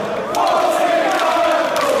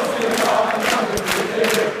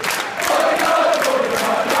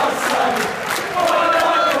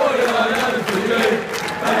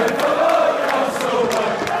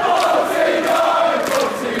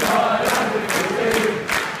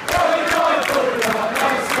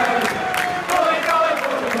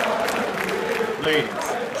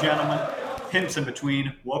pimps in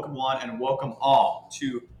between. Welcome one and welcome all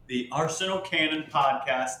to the Arsenal Cannon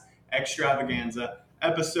Podcast Extravaganza,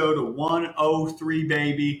 episode 103,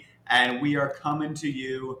 baby. And we are coming to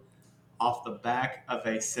you off the back of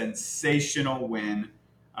a sensational win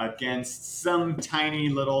against some tiny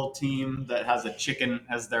little team that has a chicken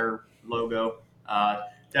as their logo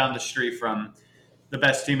down the street from the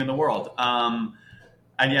best team in the world. And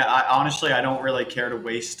yeah, honestly, I don't really care to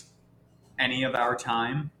waste any of our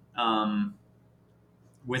time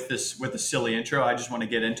with a silly intro. I just want to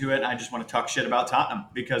get into it. I just want to talk shit about Tottenham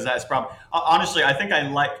because that's probably honestly, I think I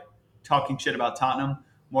like talking shit about Tottenham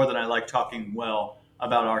more than I like talking well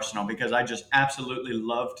about Arsenal because I just absolutely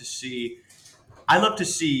love to see. I love to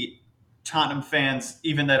see Tottenham fans,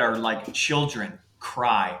 even that are like children,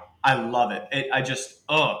 cry. I love it. I just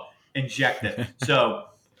inject it. So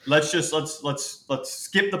let's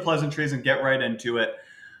skip the pleasantries and get right into it.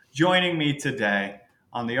 Joining me today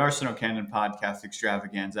on the Arsenal Cannon Podcast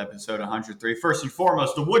Extravaganza, episode 103. First and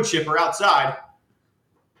foremost, the wood chipper outside.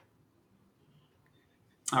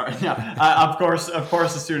 All right, now, of course,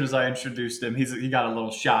 as soon as I introduced him, he got a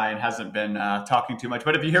little shy and hasn't been talking too much.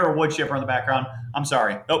 But if you hear a wood chipper in the background, I'm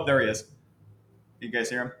sorry. Oh, there he is. You guys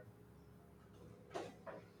hear him?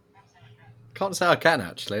 Can't say I can,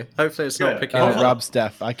 actually. Hopefully it's Good. not picking up. Rob's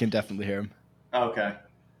deaf. I can definitely hear him. Okay.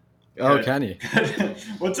 Oh, Good. can you?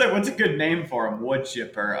 What's a good name for him? Wood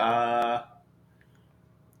chipper.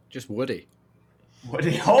 Just Woody.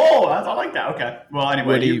 Woody. Oh, I like that. Okay. Well,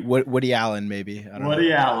 anyway, Woody Allen, maybe. I don't Woody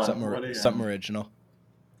know. Allen. Something original.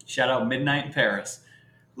 Shout out Midnight in Paris.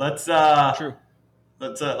 Let's True.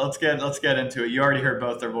 Let's get into it. You already heard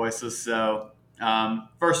both their voices, so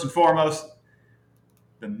first and foremost,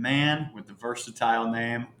 the man with the versatile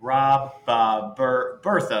name, Rob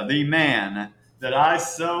Bertha, the man that I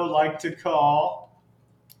so like to call.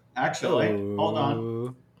 Actually, hold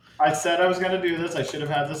on. I said I was going to do this. I should have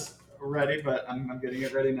had this ready, but I'm getting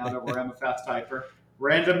it ready now. Don't worry, I'm a fast typer.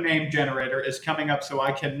 Random name generator is coming up, so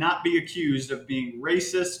I cannot be accused of being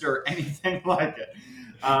racist or anything like it.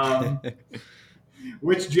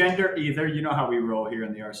 Which gender either? You know how we roll here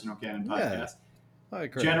in the Arsenal Cannon Podcast. Yeah, I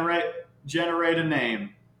agree. Generate a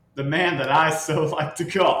name. The man that I so like to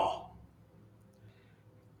call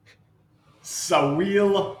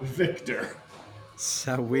Sawyl Victor.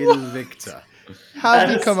 Sawyl Victor. How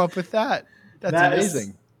did you come up with that? That's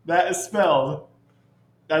amazing. That is spelled.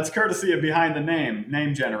 That's courtesy of behind the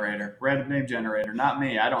name generator, random name generator. Not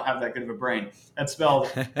me. I don't have that good of a brain. That's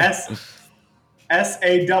spelled SAW.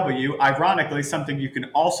 Ironically, something you can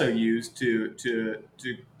also use to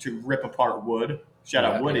rip apart wood. Shout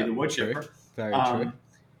out Woody, the wood chipper. Very true.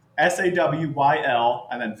 SAWYL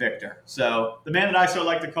and then Victor. So the man that I so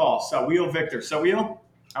like to call Sawyl Victor. Sawyl,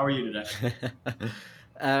 how are you today?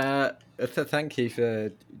 Thank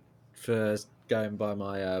you for going by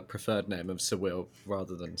my preferred name of Sawyl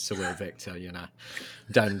rather than Sawyl Victor. You know,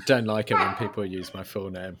 don't like it when people use my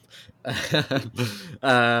full name.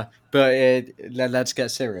 But let's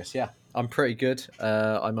get serious. Yeah, I'm pretty good.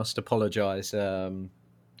 I must apologise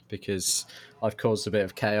because I've caused a bit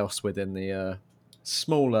of chaos within the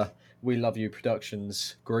smaller We Love You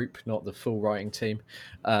Productions group, not the full writing team,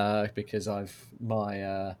 because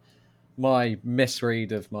my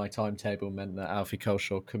misread of my timetable meant that Alfie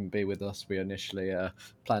Culshaw couldn't be with us. We initially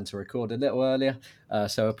planned to record a little earlier,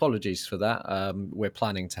 so apologies for that. We're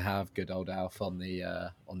planning to have good old Alf on the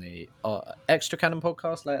Extra Cannon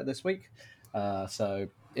podcast later this week. So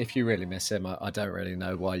if you really miss him, I don't really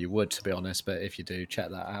know why you would, to be honest. But if you do,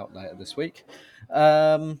 check that out later this week.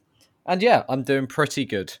 And yeah, I'm doing pretty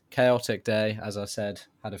good. Chaotic day, as I said.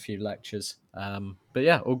 Had a few lectures, but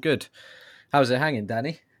yeah, all good. How's it hanging,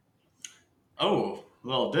 Danny? Oh, a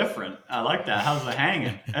little different. I like that. How's it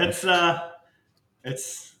hanging? It's wow.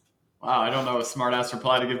 I don't know a smart ass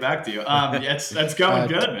reply to get back to you. It's going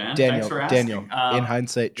good, man. Thanks for asking. Daniel, in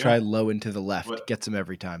hindsight, try low and to the left. What? Gets him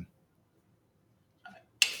every time.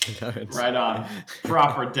 Right on.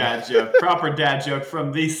 Proper dad joke. Proper dad joke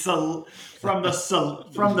from the celebrity.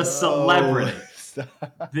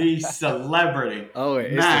 The celebrity. Oh,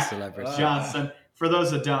 it Mac is the celebrity. Johnson. For those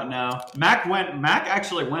that don't know, Mac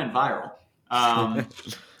actually went viral.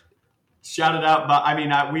 Shout it out, but I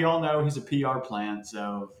mean, we all know he's a PR plant,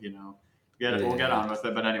 so we'll get on with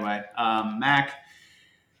it. But anyway, Mac,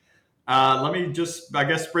 let me just, I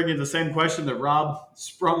guess, bring you the same question that Rob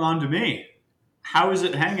sprung onto me. How is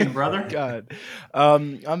it hanging, brother? God,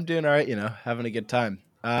 I'm doing all right. Having a good time.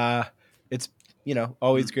 It's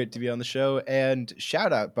always great to be on the show. And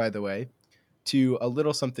shout out, by the way, to a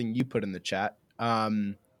little something you put in the chat.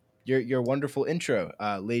 Your wonderful intro,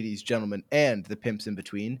 ladies, gentlemen, and the pimps in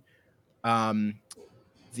between.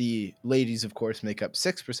 The ladies, of course, make up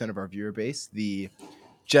 6% of our viewer base. The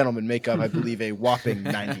gentlemen make up, I believe, a whopping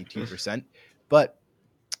 92%. But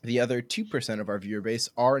the other 2% of our viewer base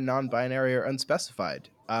are non-binary or unspecified.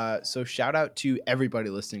 So shout out to everybody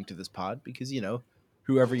listening to this pod because,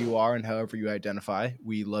 whoever you are and however you identify,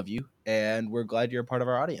 we love you and we're glad you're a part of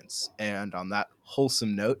our audience. And on that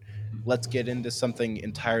wholesome note, let's get into something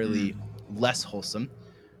entirely less wholesome.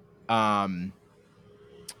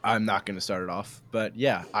 I'm not going to start it off, but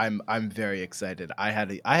yeah, I'm very excited. I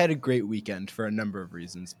had a great weekend for a number of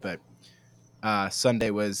reasons, but Sunday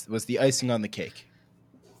was the icing on the cake.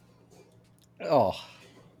 Oh,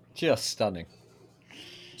 just stunning.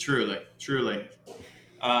 Truly, truly.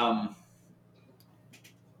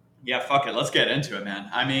 Yeah, fuck it. Let's get into it, man.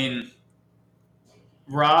 I mean,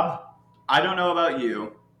 Rob, I don't know about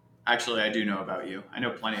you. Actually, I do know about you. I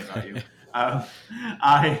know plenty about you.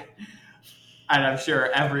 I and I'm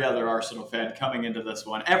sure every other Arsenal fan coming into this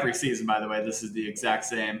one, every season, by the way, this is the exact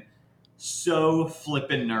same. So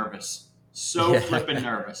flippin' nervous. So flippin'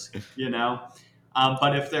 nervous,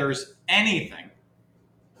 But if there's anything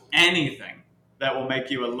that will make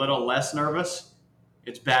you a little less nervous,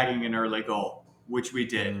 it's bagging an early goal, which we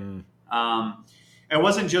did. It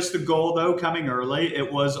wasn't just the goal though coming early; it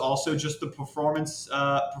was also just the performance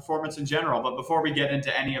in general. But before we get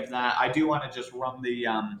into any of that, I do want to just run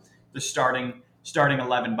the starting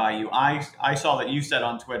 11 by you. I saw that you said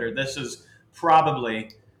on Twitter this is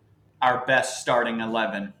probably our best starting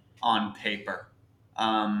 11 on paper.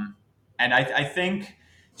 And I think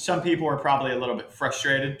some people were probably a little bit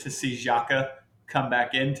frustrated to see Xhaka come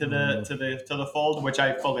back into the fold, which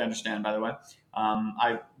I fully understand, by the way.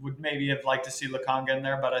 I would maybe have liked to see Lokanga in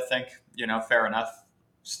there, but I think, fair enough.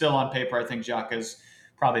 Still on paper, I think Xhaka's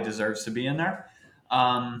probably deserves to be in there.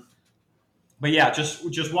 But yeah,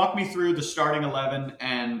 just walk me through the starting 11,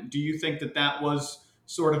 and do you think that was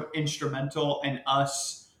sort of instrumental in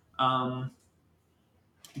us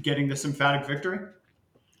getting this emphatic victory?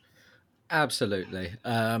 Absolutely.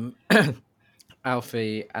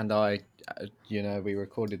 Alfie and I, we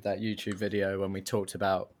recorded that YouTube video when we talked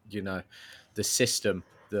about, the system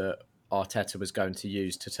that Arteta was going to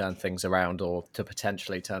use to turn things around or to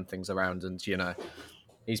potentially turn things around. And,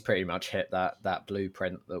 he's pretty much hit that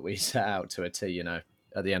blueprint that we set out to a T,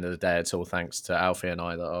 At the end of the day, it's all thanks to Alfie and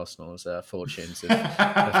I that Arsenal's fortunes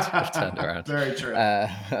have turned around. Very true.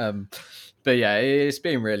 But yeah, it's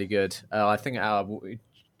been really good. I think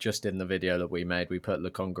just in the video that we made, we put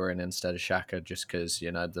Lokanga in instead of Xhaka just because,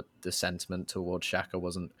 the sentiment towards Xhaka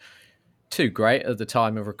wasn't too great at the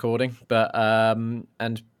time of recording, but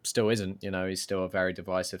and still isn't. He's still a very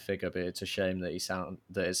divisive figure, but it's a shame that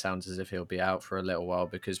it sounds as if he'll be out for a little while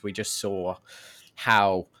because we just saw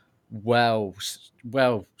how well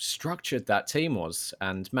structured that team was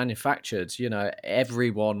and manufactured.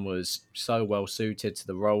 Everyone was so well suited to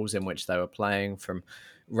the roles in which they were playing, from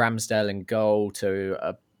Ramsdale in goal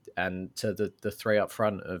to the three up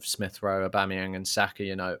front of Smith Rowe, Aubameyang, and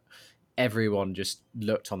Saka. Everyone just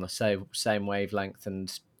looked on the same wavelength,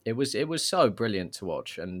 and it was so brilliant to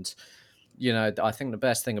watch. And I think the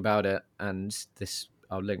best thing about it, and this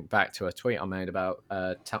I'll link back to a tweet I made about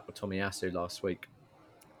Tomiyasu last week.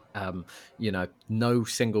 No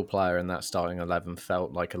single player in that starting 11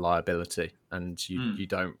 felt like a liability, and you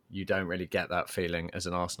don't really get that feeling as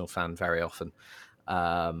an Arsenal fan very often.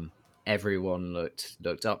 Everyone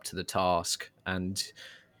looked up to the task, and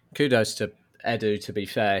kudos to Edu. To be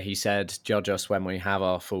fair, he said, "Judge us when we have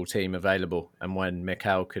our full team available and when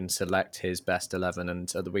Mikel can select his best 11."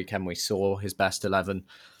 And at the weekend, we saw his best 11.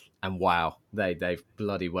 And wow, they've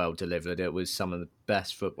bloody well delivered. It was some of the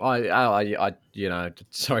best football. I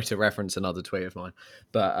sorry to reference another tweet of mine,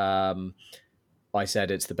 but I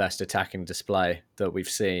said it's the best attacking display that we've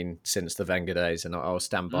seen since the Wenger days, and I'll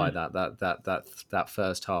stand by that. That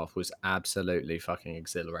first half was absolutely fucking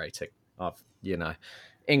exhilarating.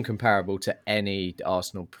 Incomparable to any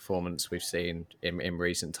Arsenal performance we've seen in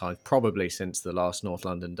recent times, probably since the last North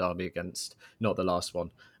London derby against, not the last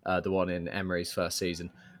one, the one in Emery's first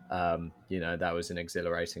season. That was an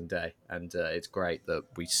exhilarating day, and it's great that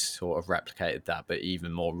we sort of replicated that, but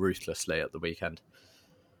even more ruthlessly at the weekend.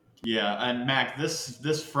 Yeah, and Mac,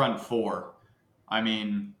 this front four, I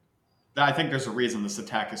mean, I think there's a reason this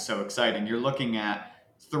attack is so exciting. You're looking at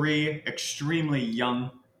three extremely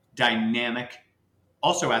young, dynamic,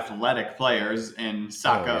 also athletic players in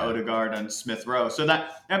Saka, Odegaard, and Smith Rowe. So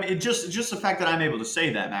just the fact that I'm able to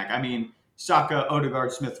say that, Mac. I mean, Saka,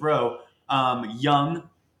 Odegaard, Smith Rowe, young,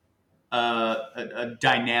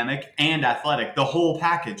 dynamic, and athletic. The whole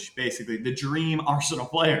package, basically, the dream Arsenal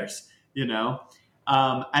players.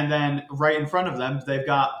 And then right in front of them, they've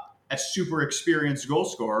got a super experienced goal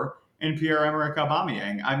scorer in Pierre-Emerick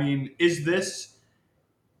Aubameyang. I mean, is this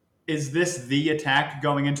the attack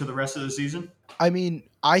going into the rest of the season? I mean,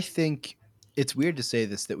 I think it's weird to say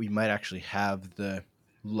this, that we might actually have the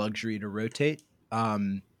luxury to rotate.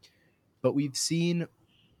 But we've seen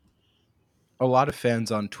a lot of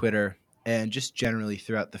fans on Twitter and just generally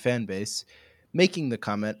throughout the fan base making the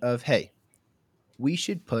comment of, hey, we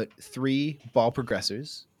should put 3 ball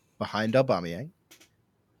progressors behind Aubameyang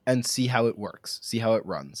and see how it works, see how it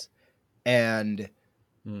runs. And,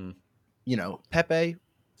 Pepe,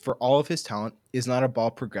 for all of his talent, is not a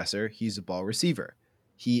ball progressor. He's a ball receiver.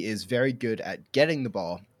 He is very good at getting the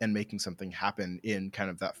ball and making something happen in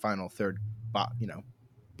kind of that final third,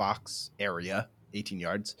 box area, 18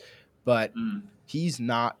 yards. But he's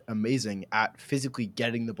not amazing at physically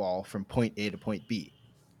getting the ball from point A to point B.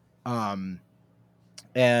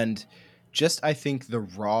 And just, I think,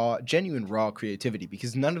 the genuine raw creativity,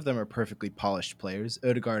 because none of them are perfectly polished players.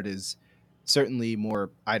 Odegaard is certainly more,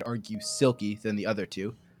 I'd argue, silky than the other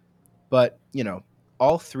two. But,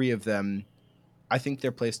 all 3 of them, I think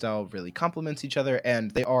their playstyle really complements each other,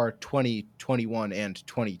 and they are 20, 21, and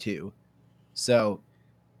 22. So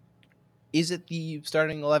is it the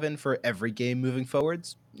starting 11 for every game moving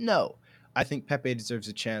forwards? No. I think Pepe deserves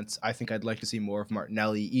a chance. I think I'd like to see more of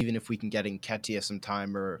Martinelli, even if we can get Nketiah some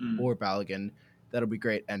time or Balogun. That'll be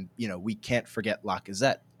great. And, we can't forget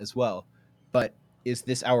Lacazette as well. But is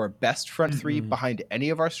this our best front 3 behind any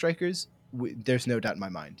of our strikers? There's no doubt in my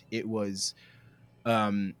mind. It was a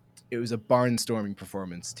barnstorming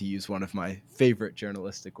performance, to use one of my favorite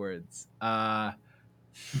journalistic words.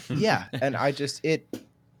 Yeah, and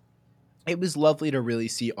it was lovely to really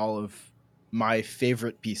see all of my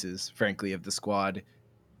favorite pieces, frankly, of the squad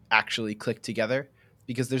actually click together,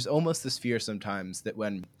 because there's almost this fear sometimes that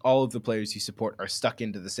when all of the players you support are stuck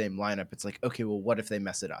into the same lineup, it's like, okay, well, what if they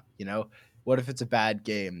mess it up? What if it's a bad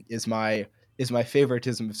game? Is my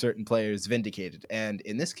favoritism of certain players vindicated? And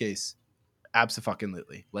in this case,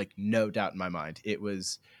 abso-fucking-lutely, like, no doubt in my mind. It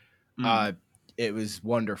was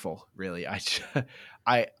wonderful, really.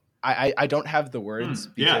 I don't have the words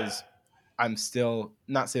because I'm still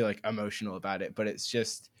not say like emotional about it, but it's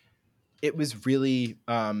just, it was really,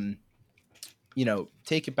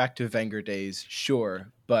 take it back to Wenger days,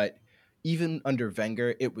 sure. But even under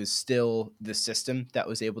Wenger, it was still the system that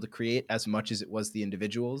was able to create as much as it was the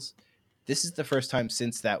individuals. This is the first time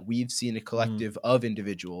since that we've seen a collective of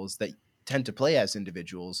individuals that tend to play as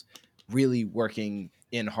individuals really working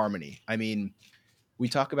in harmony. I mean, we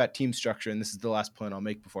talk about team structure, and this is the last point I'll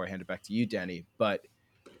make before I hand it back to you, Danny. But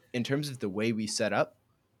in terms of the way we set up,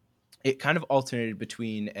 it kind of alternated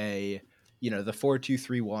between the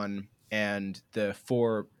 4-2-3-1 and the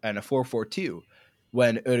 4-4-2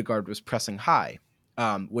 when Odegaard was pressing high,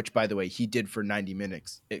 which, by the way, he did for 90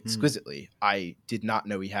 minutes exquisitely. I did not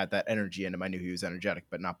know he had that energy in him. I knew he was energetic,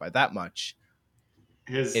 but not by that much.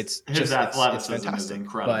 His It's athleticism is fantastic,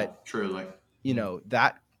 incredible, but truly.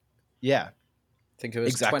 That, yeah. I think it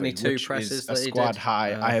was Exactly, 22 which presses is that a he squad did.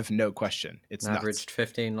 high. I have no question. It's nuts. Averaged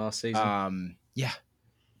 15 last season. Yeah,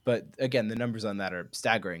 but again, the numbers on that are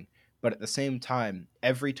staggering. But at the same time,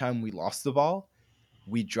 every time we lost the ball,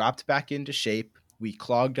 we dropped back into shape. We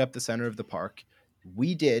clogged up the center of the park.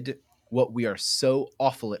 We did what we are so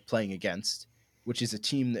awful at playing against, which is a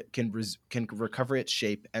team that can recover its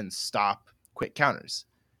shape and stop quick counters.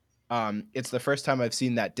 It's the first time I've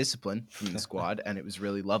seen that discipline from the squad, and it was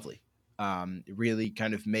really lovely. It really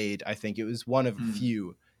kind of made, I think it was one of a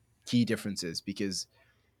few key differences, because,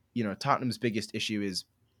 Tottenham's biggest issue is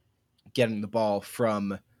getting the ball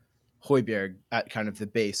from Højbjerg at kind of the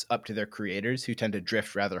base up to their creators, who tend to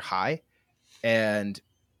drift rather high. And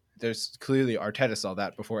there's clearly, Arteta saw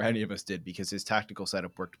that before any of us did, because his tactical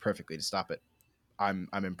setup worked perfectly to stop it. I'm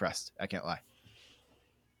impressed. I can't lie.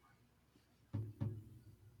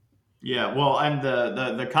 Yeah, well, and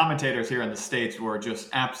the commentators here in the States were just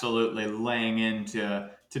absolutely laying into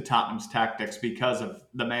Tottenham's tactics because of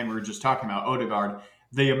the man we were just talking about, Odegaard.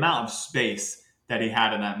 The amount of space that he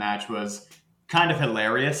had in that match was kind of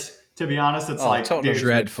hilarious, to be honest. It's like, Tottenham's dude,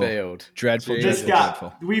 dreadful. midfield. Dreadful. this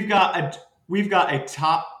guy, we've got a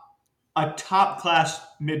top class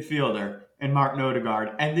midfielder in Martin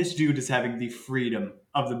Odegaard, and this dude is having the freedom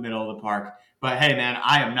of the middle of the park. But hey, man,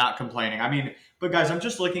 I am not complaining. I mean, but guys, I'm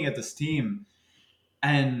just looking at this team,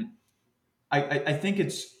 and I think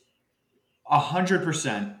it's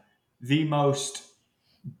 100% the most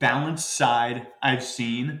balanced side I've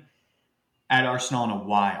seen at Arsenal in a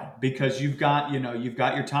while, because you've got your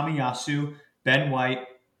Tomiyasu, Ben White,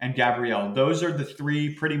 and Gabriel. Those are the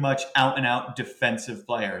 3 pretty much out and out defensive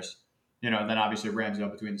players. And then obviously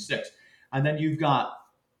Ramsdale between the 6, and then you've got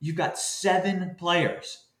You've got 7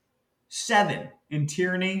 players. 7 in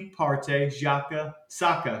Tierney, Partey,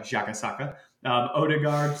 Saka,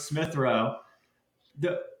 Odegaard, Smith Rowe,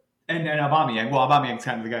 and Aubameyang. Well, Aubameyang's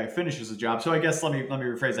kind of the guy who finishes the job. So I guess let me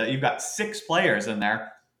rephrase that. You've got 6 players in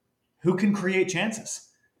there who can create chances.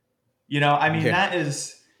 I mean,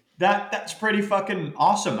 that's pretty fucking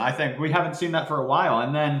awesome. I think we haven't seen that for a while.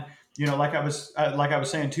 And then, like I was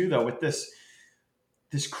saying too, though, with this,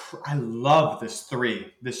 I love this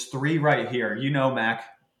 3 right here. Mac,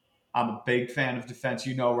 I'm a big fan of defense.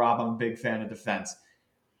 Rob, I'm a big fan of defense.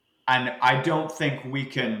 And I don't think we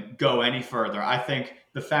can go any further. I think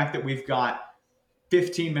the fact that we've got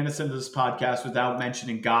 15 minutes into this podcast without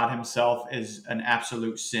mentioning God himself is an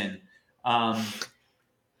absolute sin.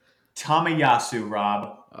 Tomiyasu,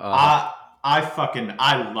 Rob.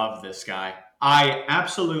 I love this guy. I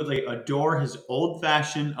absolutely adore his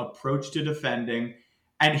old-fashioned approach to defending,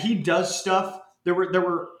 and he does stuff. There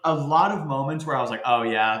were a lot of moments where I was like, "Oh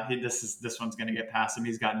yeah, this one's going to get past him.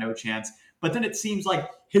 He's got no chance." But then it seems like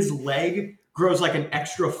his leg grows like an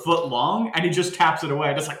extra foot long, and he just taps it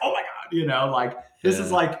away. Just like, "Oh my god,"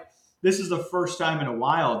 this is the first time in a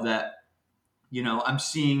while that I'm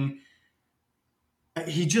seeing.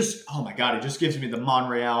 He just, oh my god, he just gives me the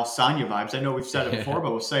Monreal Sanya vibes. I know we've said it before, but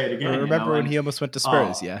we'll say it again. Remember when he almost went to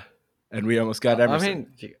Spurs, yeah? And we almost got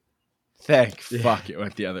Emerson. Thank fuck it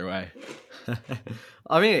went the other way.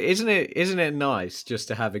 I mean, isn't it nice just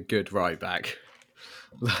to have a good right back?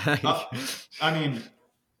 And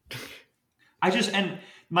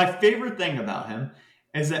my favorite thing about him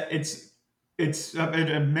is that it's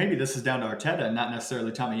maybe this is down to Arteta and not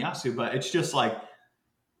necessarily Tomiyasu, but it's just like,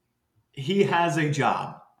 he has a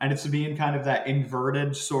job, and it's to be in kind of that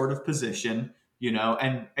inverted sort of position,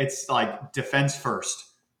 and it's like defense first.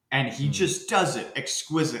 And he just does it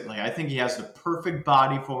exquisitely. I think he has the perfect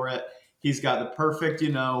body for it. He's got the perfect,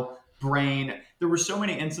 brain. There were so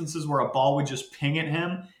many instances where a ball would just ping at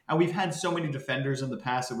him, and we've had so many defenders in the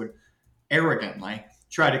past that would arrogantly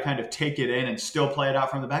try to kind of take it in and still play it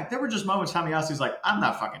out from the back. There were just moments Tomiyasu's like, I'm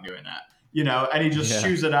not fucking doing that, and he just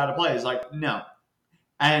shoots it out of play. He's like, no.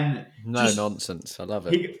 And nonsense. I love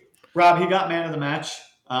it. Rob, he got man of the match.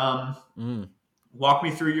 Walk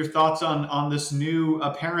me through your thoughts on this new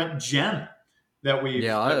apparent gem that we've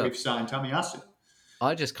signed, Tomiyasu.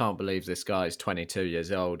 I just can't believe this guy's 22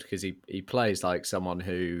 years old, because he plays like someone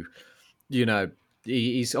who,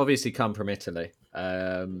 he's obviously come from Italy.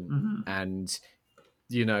 And,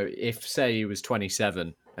 if say he was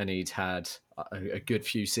 27 and he'd had a good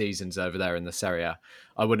few seasons over there in the Serie A,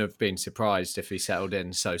 I wouldn't have been surprised if he settled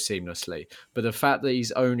in so seamlessly. But the fact that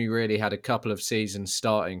he's only really had a couple of seasons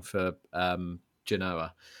starting for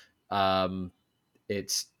Genoa,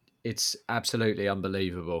 it's absolutely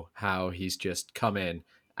unbelievable how he's just come in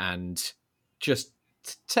and just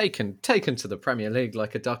taken to the Premier League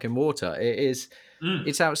like a duck in water. It's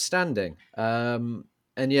outstanding. And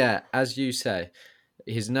yeah, as you say,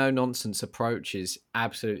 his no-nonsense approach is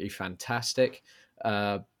absolutely fantastic.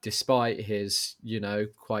 Despite his,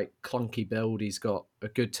 quite clunky build, he's got a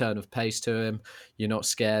good turn of pace to him. You're not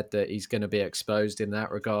scared that he's going to be exposed in that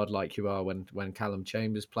regard like you are when Callum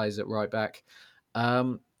Chambers plays at right back.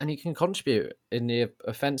 And he can contribute in the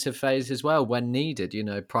offensive phase as well when needed.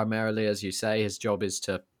 Primarily, as you say, his job is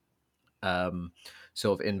to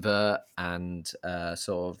sort of invert and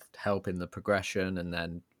sort of help in the progression, and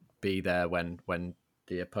then be there when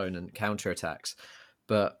the opponent counterattacks.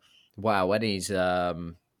 But wow, when he's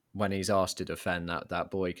asked to defend,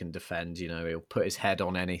 that boy can defend. He'll put his head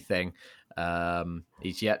on anything.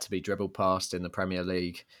 He's yet to be dribbled past in the Premier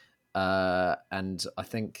League. And I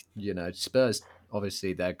think, Spurs,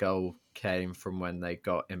 obviously their goal came from when they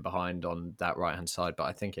got in behind on that right-hand side, but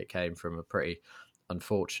I think it came from a pretty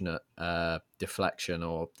unfortunate deflection,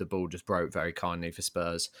 or the ball just broke very kindly for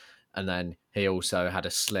Spurs. And then he also had a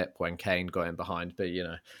slip when Kane got in behind. But,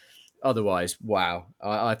 otherwise, wow.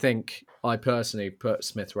 I think I personally put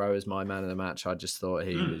Smith Rowe as my man of the match. I just thought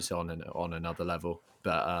he was on another level.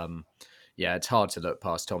 But, yeah, it's hard to look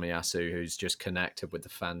past Tomiyasu, who's just connected with the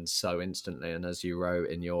fans so instantly. And as you wrote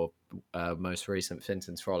in your most recent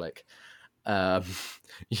Finton's Frolic, I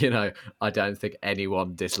don't think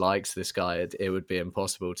anyone dislikes this guy. It would be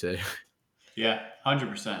impossible to. Yeah,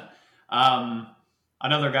 100%.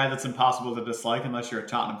 Another guy that's impossible to dislike, unless you're a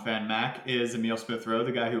Tottenham fan, Mac, is Emile Smith-Rowe,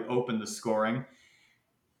 the guy who opened the scoring.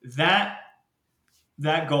 That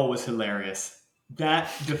goal was hilarious.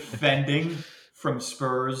 That defending from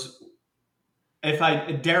Spurs,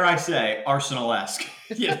 dare I say, Arsenal-esque.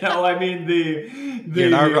 I mean, you're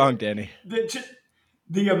not wrong, Danny.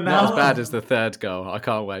 the Not as amount bad of as the third goal. I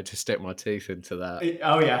can't wait to stick my teeth into that.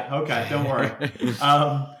 oh yeah, okay, don't worry.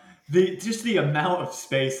 The amount of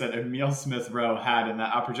space that Emil Smith Rowe had in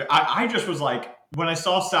that opportunity, I just was like, when I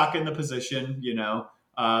saw Saka in the position,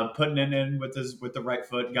 putting it in with the right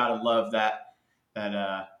foot, gotta love that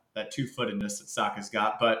that 2-footedness that Saka's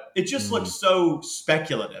got, but it just looks so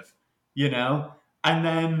speculative, you know. And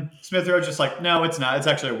then Smith Rowe just like, no, it's not. It's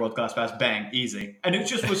actually a world class pass. Bang, easy. And it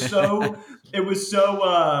just was so,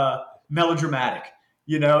 melodramatic.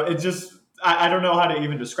 It just, I don't know how to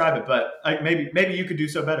even describe it, but maybe you could do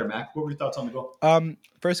so better, Mac. What were your thoughts on the goal?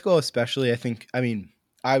 First goal especially,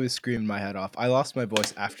 I was screaming my head off. I lost my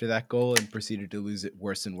voice after that goal and proceeded to lose it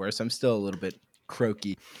worse and worse. I'm still a little bit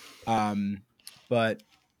croaky. But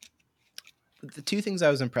the two things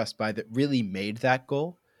I was impressed by that really made that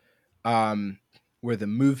goal were the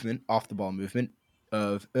movement, off the ball movement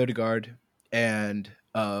of Odegaard and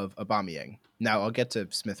of Aubameyang. Now I'll get to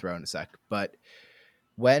Smith Rowe in a sec, but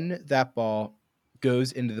when that ball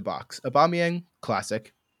goes into the box, Aubameyang,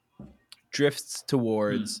 classic, drifts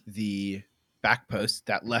towards the back post,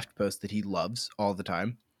 that left post that he loves all the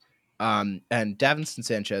time. And Davinson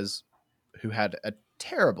Sanchez, who had a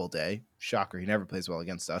terrible day, shocker, he never plays well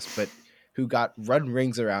against us, but who got run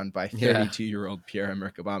rings around by 32-year-old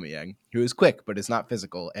Pierre-Emerick Aubameyang, who is quick but is not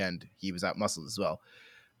physical, and he was out-muscled as well.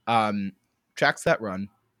 Tracks that run,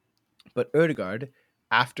 but Odegaard,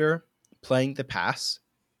 after playing the pass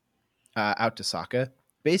out to Saka,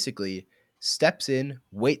 basically steps in,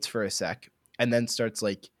 waits for a sec, and then starts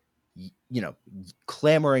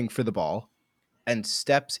clamoring for the ball and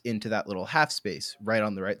steps into that little half space right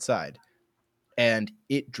on the right side. And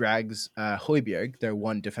it drags Højbjerg, their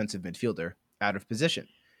one defensive midfielder, out of position.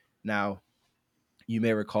 Now, you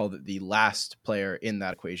may recall that the last player in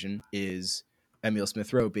that equation is Emil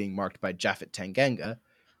Smith Rowe being marked by Japhet Tanganga.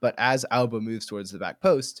 But as Alba moves towards the back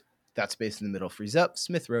post, that space in the middle frees up.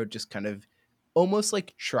 Smith Rowe just kind of almost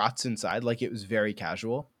like trots inside, like it was very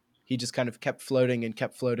casual. He just kind of kept floating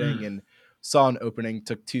and saw an opening,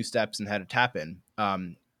 took 2 steps and had a tap in.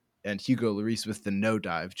 And Hugo Lloris with the no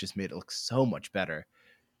dive just made it look so much better.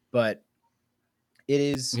 But it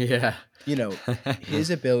is,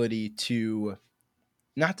 his ability to,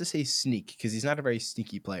 not to say sneak, because he's not a very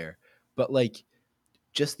sneaky player, but like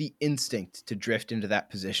just the instinct to drift into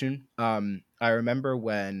that position. I remember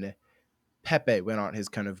when Pepe went on his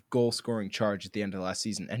kind of goal scoring charge at the end of last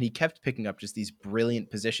season, and he kept picking up just these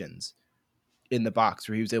brilliant positions in the box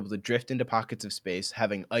where he was able to drift into pockets of space,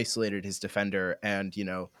 having isolated his defender and,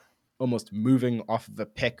 almost moving off of a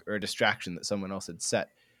pick or a distraction that someone else had set.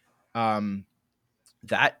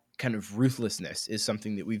 That kind of ruthlessness is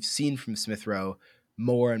something that we've seen from Smith Rowe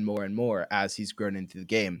more and more and more as he's grown into the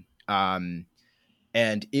game. And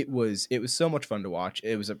it was so much fun to watch.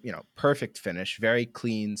 It was a perfect finish, very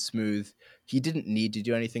clean, smooth. He didn't need to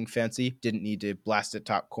do anything fancy, didn't need to blast it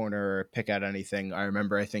top corner or pick out anything. I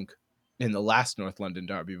remember, I think in the last North London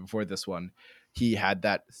derby before this one, he had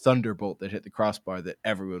that thunderbolt that hit the crossbar that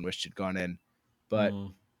everyone wished had gone in. But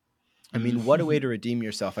I mean, what a way to redeem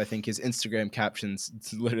yourself. I think his Instagram captions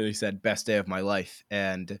literally said "best day of my life,"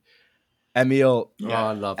 and Emil,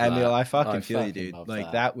 I love that. Emil, I fucking feel you, dude.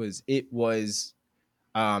 Like that was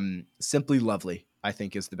simply lovely, I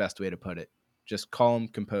think is the best way to put it. Just calm,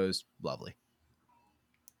 composed, lovely.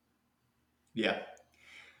 Yeah.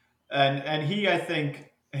 And I think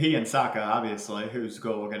he and Saka, obviously, whose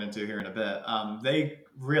goal we'll get into here in a bit, they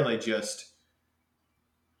really just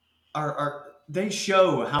are they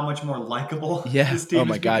show how much more likable this team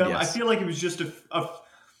has become. Yes. I feel like it was just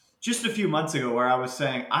a few months ago where I was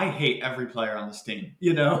saying I hate every player on this team,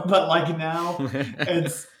 but like now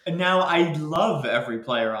now I love every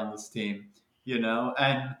player on this team,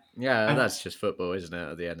 and that's just football, isn't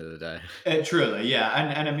it? At the end of the day, truly, yeah.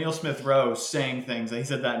 And Emil Smith Rowe saying things. He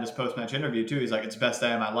said that in his post-match interview too. He's like, "It's the best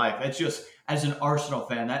day of my life." It's just, as an Arsenal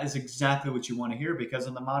fan, that is exactly what you want to hear, because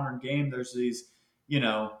in the modern game, there's these,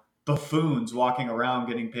 buffoons walking around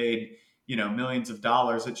getting paid, millions of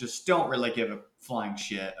dollars that just don't really give a flying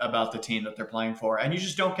shit about the team that they're playing for, and you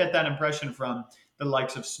just don't get that impression from the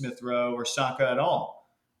likes of Smith Rowe or Saka at all,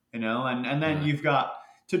 And then you've got.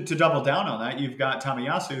 To double down on that, you've got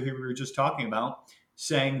Tomiyasu, who we were just talking about,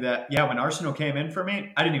 saying that, yeah, when Arsenal came in for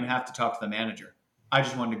me, I didn't even have to talk to the manager. I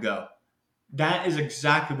just wanted to go. That is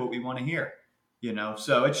exactly what we want to hear.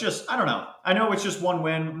 So it's just, I don't know. I know it's just one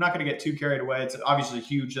win. I'm not going to get too carried away. It's obviously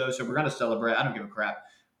huge, though, so we're going to celebrate. I don't give a crap.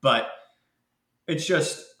 But it's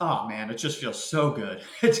just, oh, man, it just feels so good.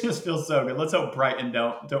 It just feels so good. Let's hope Brighton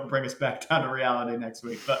don't bring us back down to reality next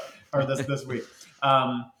week, or this week.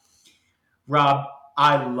 Rob,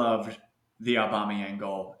 I loved the Aubameyang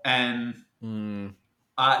goal. And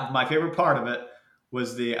My favorite part of it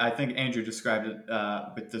was I think Andrew described it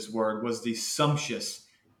with this word, was the sumptuous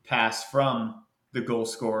pass from the goal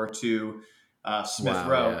scorer to Smith Wow, yeah.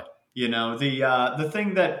 Rowe. You know, the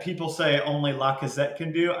thing that people say only Lacazette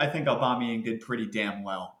can do, I think Aubameyang did pretty damn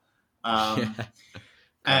well. Yeah, Um, great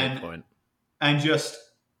and point. and just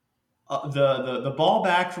the ball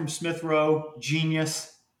back from Smith Rowe,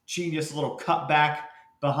 genius little cut back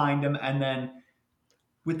behind him, and then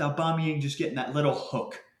with Aubameyang just getting that little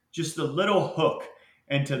hook, just the little hook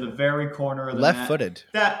into the very corner of the net. Left-footed.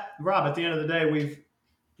 That, Rob, at the end of the day,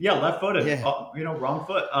 left-footed, Yeah. wrong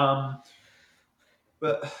foot.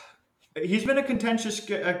 But he's been a contentious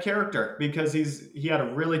character because he had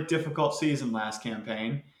a really difficult season last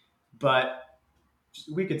campaign, but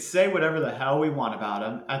we could say whatever the hell we want about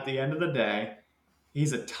him. At the end of the day,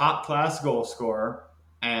 he's a top-class goal scorer,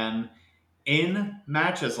 and in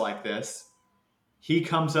matches like this, he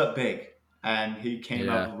comes up big, and he came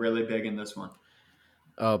Yeah. up really big in this one.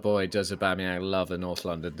 Oh boy, does Aubameyang love the North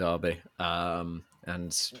London derby.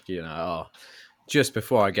 And just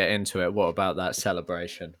before I get into it, what about that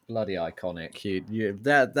celebration? Bloody iconic!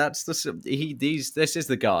 This is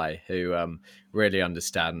the guy who really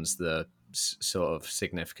understands the sort of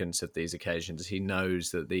significance of these occasions. He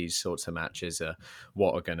knows that these sorts of matches are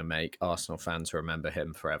what are going to make Arsenal fans remember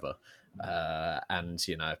him forever. And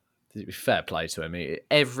fair play to him.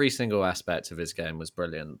 Every single aspect of his game was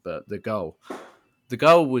brilliant, but the goal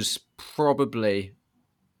was probably,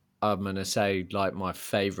 I'm going to say, like my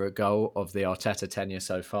favourite goal of the Arteta tenure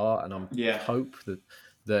so far, and hope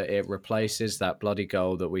that it replaces that bloody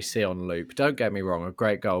goal that we see on loop. Don't get me wrong, a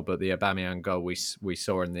great goal, but the Aubameyang goal we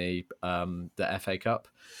saw in the FA Cup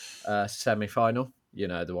semi-final,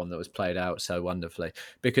 the one that was played out so wonderfully,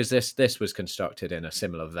 because this was constructed in a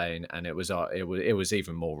similar vein, and it was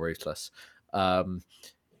even more ruthless.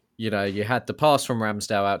 You had the pass from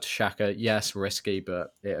Ramsdale out to Xhaka. Yes, risky,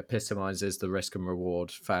 but it epitomizes the risk and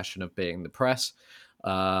reward fashion of beating the press.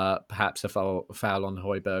 Perhaps a foul on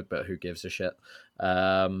Højbjerg, but who gives a shit?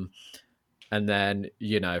 And then,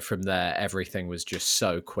 from there, everything was just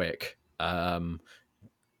so quick.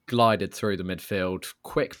 Glided through the midfield,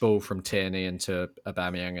 quick ball from Tierney into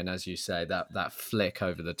Aubameyang, and as you say, that flick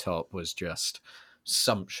over the top was just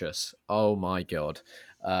sumptuous. Oh my god!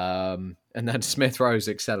 And then Smith Rowe's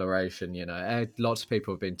acceleration. Lots of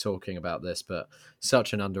people have been talking about this, but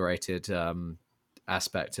such an underrated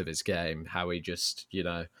aspect of his game. How he just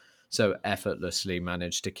so effortlessly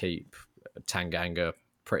managed to keep Tanganga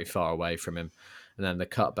pretty far away from him, and then the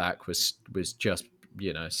cutback was just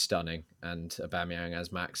stunning. And Aubameyang,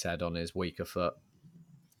 as Max said, on his weaker foot,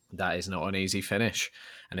 that is not an easy finish,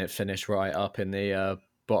 and it finished right up in the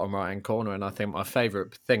bottom right hand corner. And I think my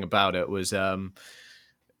favourite thing about it was I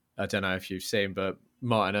don't know if you've seen, but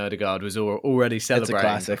Martin Odegaard was already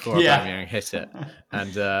celebrating before Aubameyang hit it,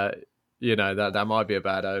 and that might be a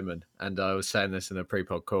bad omen. And I was saying this in a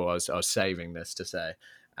pre-pod call. I was saving this to say,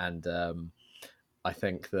 and I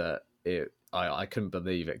think that I couldn't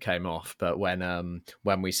believe it came off. But when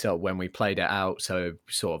we played it out so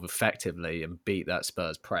sort of effectively and beat that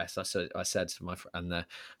Spurs press, I said to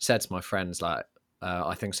my friends, like,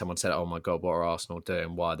 I think someone said, "Oh my God, what are Arsenal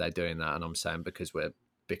doing? Why are they doing that?" And I'm saying because we're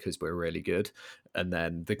really good. And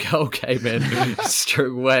then the goal came in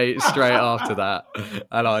straight after that,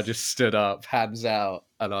 and I just stood up, hands out,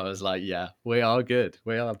 and I was like, "Yeah, we are good.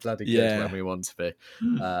 We are bloody good when we want to be."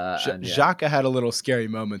 Xhaka had a little scary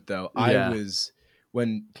moment though. Yeah. I was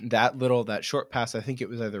when that short pass. I think it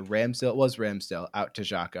was either Ramsdale. It was Ramsdale out to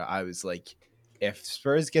Xhaka. I was like, if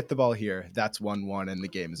Spurs get the ball here, that's 1-1 and the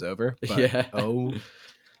game is over. But,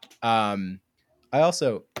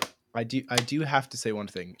 I do have to say one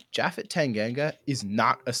thing. Japhet Tanganga is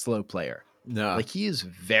not a slow player. No, like he is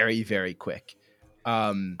very, very quick.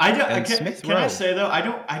 Can I say though,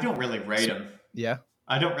 I don't really rate him. Yeah,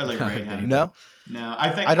 I don't really rate him. No, I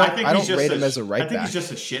think he's just rate him as a right back. I think he's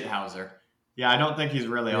just a shithouser. Yeah, I don't think he's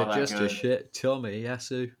really all that just good. Just a shit Tommy,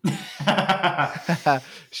 Yasu.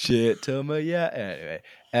 Shit Tommy, yeah.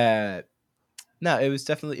 Anyway, no, it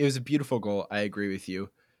was a beautiful goal. I agree with you.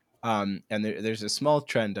 And there's a small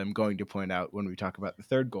trend I'm going to point out when we talk about the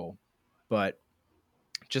third goal, but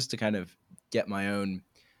just to kind of get my own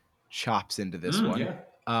chops into this one.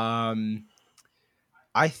 Yeah.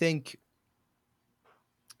 I think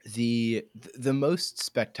the most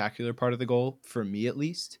spectacular part of the goal, for me at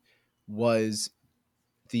least, was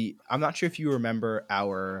I'm not sure if you remember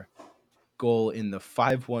our goal in the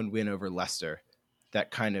 5-1 win over Leicester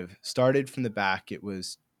that kind of started from the back. It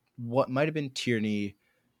was what might have been Tierney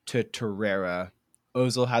to Torreira.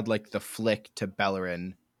 Ozil had like the flick to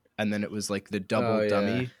Bellerin, and then it was like the double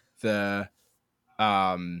dummy, the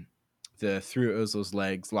The through Ozil's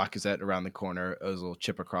legs, Lacazette around the corner, Ozil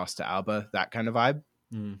chip across to Alba, that kind of vibe.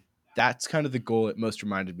 That's kind of the goal it most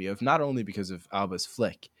reminded me of, not only because of Alba's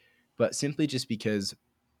flick, but simply just because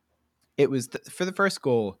it was for the first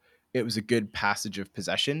goal, it was a good passage of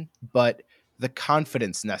possession, but the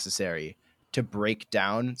confidence necessary to break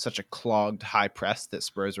down such a clogged high press that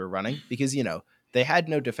Spurs were running, because, they had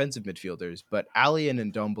no defensive midfielders, but Ali and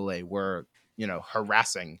Ndombele were,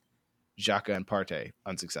 harassing Xhaka and Partey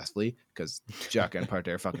unsuccessfully, because Xhaka and Partey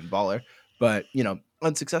are fucking baller, but,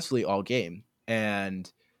 unsuccessfully all game.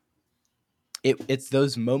 And it's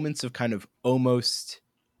those moments of kind of almost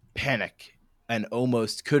panic and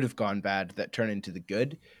almost could have gone bad that turn into the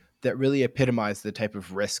good that really epitomize the type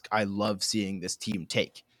of risk I love seeing this team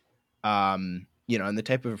take. And the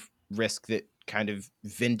type of risk that kind of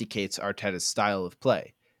vindicates Arteta's style of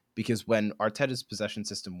play. Because when Arteta's possession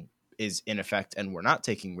system is in effect and we're not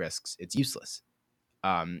taking risks, it's useless.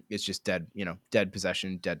 It's just dead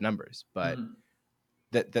possession, dead numbers. But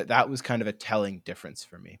that was kind of a telling difference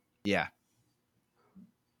for me. Yeah.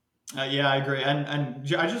 Yeah, I agree. And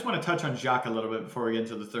I just want to touch on Jacques a little bit before we get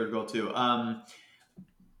into the third goal too. I'm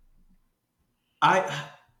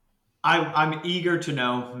eager to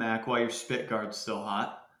know, Mac, why your spit guard's still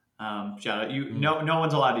hot. Shout out you. No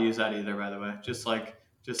one's allowed to use that either, by the way.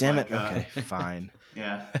 Damn it. Okay, fine.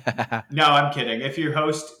 Yeah. No, I'm kidding. If you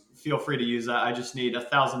host, feel free to use that. I just need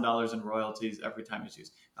 $1,000 in royalties every time it's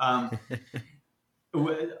used.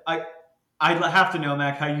 I'd have to know,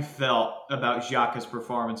 Mac, how you felt about Xhaka's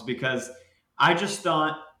performance, because I just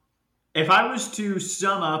thought if I was to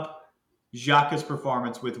sum up Xhaka's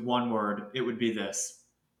performance with one word, it would be this: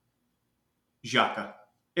 Xhaka.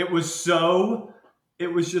 It was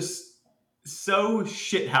just so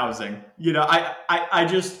shithousing. I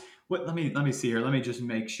just let me see here. Let me just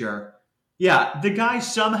make sure. Yeah, the guy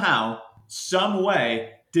somehow, some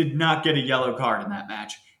way, did not get a yellow card in that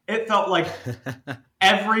match. It felt like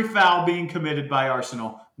every foul being committed by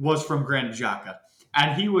Arsenal was from Granit Xhaka.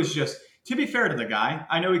 And he was just, to be fair to the guy,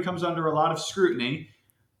 I know he comes under a lot of scrutiny,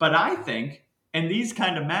 but I think in these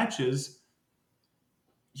kind of matches,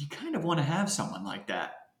 you kind of want to have someone like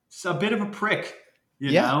that. It's a bit of a prick,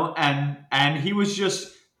 you know? And he was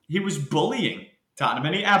bullying Tottenham,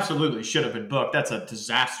 and he absolutely should have been booked. That's a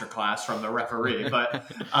disaster class from the referee,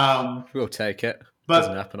 but we'll take it.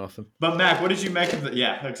 Doesn't happen often. But Mac, what did you make of it?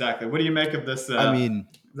 Yeah, exactly. What do you make of this? That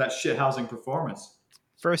shithousing performance.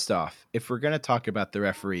 First off, if we're gonna talk about the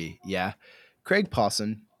referee, Craig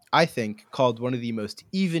Pawson, I think, called one of the most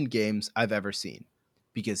even games I've ever seen,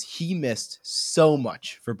 because he missed so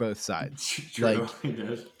much for both sides. True, he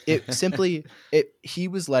did. He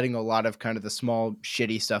was letting a lot of kind of the small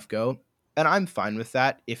shitty stuff go, and I'm fine with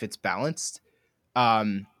that if it's balanced.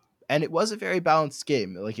 And it was a very balanced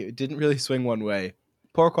game. Like, it didn't really swing one way.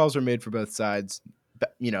 Poor calls were made for both sides.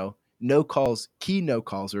 But, no calls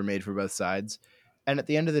were made for both sides. And at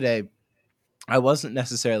the end of the day, I wasn't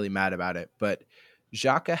necessarily mad about it. But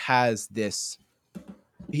Xhaka has this.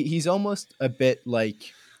 He's almost a bit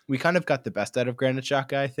like, we kind of got the best out of Granit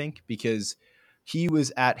Xhaka, I think, because he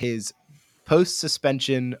was at his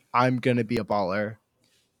post-suspension, I'm going to be a baller,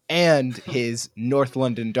 and his North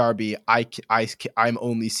London derby, I'm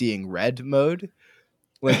only seeing red mode.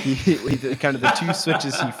 Like, he kind of the two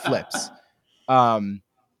switches he flips. I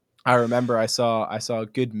remember I saw a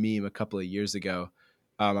good meme a couple of years ago.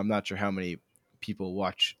 I'm not sure how many people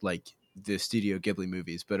watch like the Studio Ghibli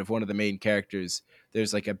movies, but of one of the main characters,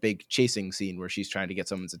 there's like a big chasing scene where she's trying to get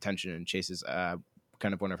someone's attention and chases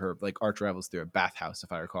kind of one of her like arch rivals through a bathhouse,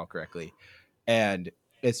 if I recall correctly. And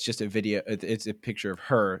it's just a video. It's a picture of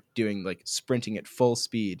her doing like sprinting at full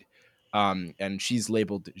speed. And she's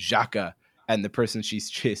labeled Xhaka, and the person she's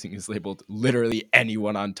chasing is labeled literally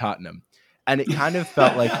anyone on Tottenham. And it kind of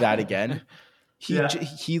felt like that again.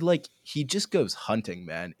 He just goes hunting,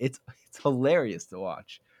 man. It's hilarious to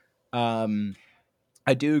watch.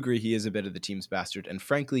 I do agree he is a bit of the team's bastard, and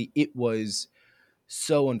frankly, it was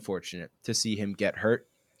so unfortunate to see him get hurt.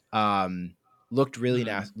 Looked really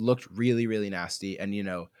nasty. Looked really, really nasty. And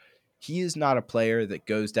he is not a player that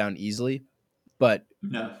goes down easily, but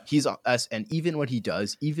he's us. And even when he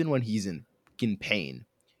does, even when he's in pain,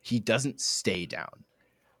 he doesn't stay down.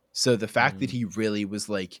 So the fact that he really was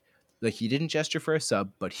like he didn't gesture for a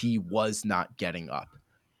sub, but he was not getting up,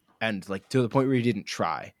 and like to the point where he didn't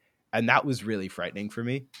try, and that was really frightening for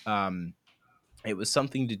me. It was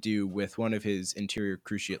something to do with one of his anterior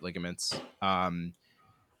cruciate ligaments. I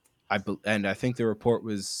think the report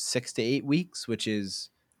was 6 to 8 weeks, which is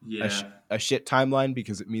a shit timeline,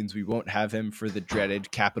 because it means we won't have him for the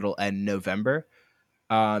dreaded capital N November.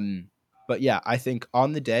 But yeah, I think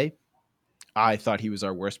on the day, I thought he was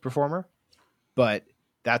our worst performer, but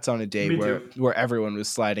that's on a day Me where too. everyone was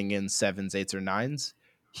sliding in 7s, 8s, or 9s.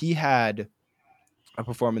 He had a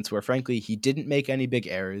performance where, frankly, he didn't make any big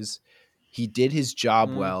errors. He did his job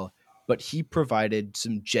Mm, well, but he provided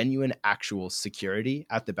some genuine, actual security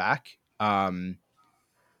at the back.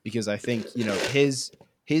 Because I think his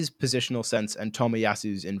positional sense and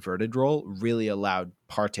Tomiyasu's inverted role really allowed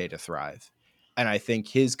Partey to thrive, and I think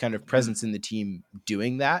his kind of Mm. presence in the team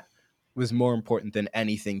doing that was more important than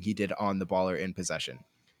anything he did on the ball or in possession.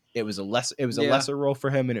 It was a yeah. lesser role for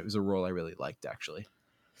him, and it was a role I really liked, actually.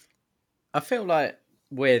 I feel like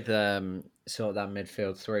with sort of that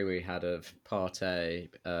midfield three we had of Partey,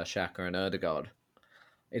 Xhaka, and Ødegaard,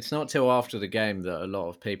 it's not till after the game that a lot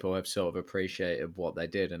of people have sort of appreciated what they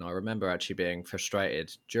did. And I remember actually being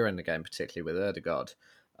frustrated during the game, particularly with Ødegaard,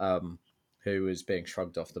 who was being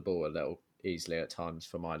shrugged off the ball a little easily at times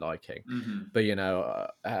for my liking. Mm-hmm. But,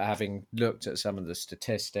 having looked at some of the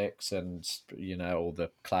statistics and, all the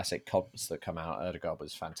classic comps that come out, Ødegaard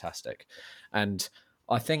was fantastic. And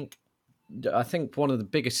I think one of the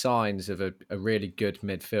biggest signs of a really good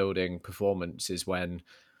midfielding performance is when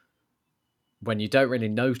you don't really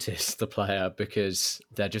notice the player because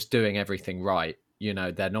they're just doing everything right.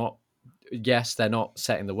 They're not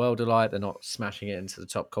setting the world alight. They're not smashing it into the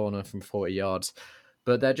top corner from 40 yards,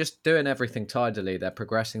 but they're just doing everything tidily. They're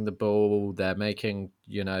progressing the ball. They're making,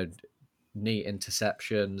 neat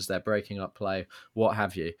interceptions. They're breaking up play, what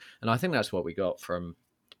have you. And I think that's what we got from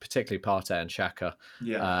particularly Partey and Xhaka.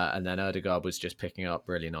 Yeah. And then Ødegaard was just picking up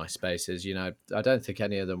really nice spaces. I don't think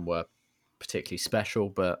any of them were particularly special,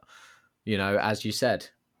 but as you said,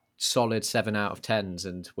 solid 7 out of 10s,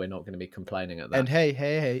 and we're not going to be complaining at that. And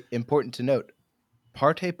hey, important to note,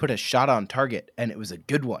 Partey put a shot on target, and it was a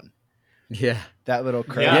good one. Yeah, that little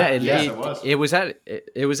curve. It was.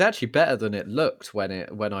 It was actually better than it looked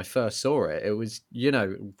when I first saw it. It was,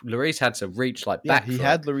 Lloris had to reach back. He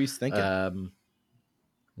had Lloris thinking.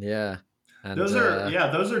 Yeah, and those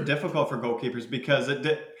are difficult for goalkeepers because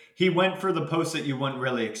he went for the post that you wouldn't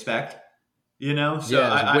really expect. So it was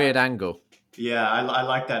a weird angle. Yeah, I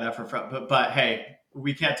like that effort but hey,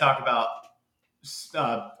 we can't talk about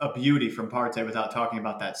a beauty from Partey without talking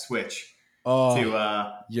about that switch. You're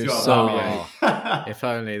to so right. If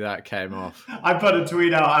only that came off. I put a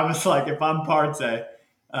tweet out. I was like, if I'm Partey,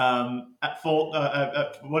 at full,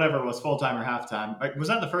 whatever it was, full time or halftime. Was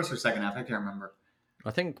that the first or second half? I can't remember.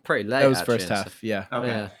 I think pretty late. It was first half. Yeah. Okay.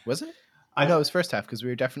 Yeah. Was it? No, it was first half because we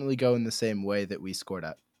were definitely going the same way that we scored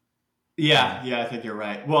at. Yeah, I think you're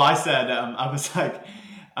right. Well, I said I was like, if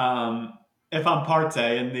I'm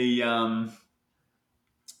Partey in the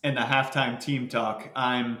halftime team talk,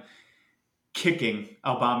 I'm kicking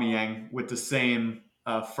Aubameyang with the same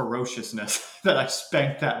ferociousness that I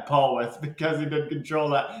spanked that ball with because he didn't control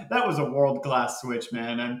that. That was a world-class switch,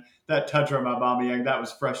 man. And that touch from Aubameyang, that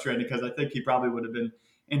was frustrating because I think he probably would have been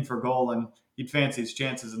in for goal and he'd fancy his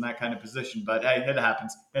chances in that kind of position. But hey, it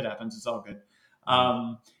happens. It's all good.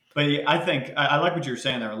 But I think I like what you were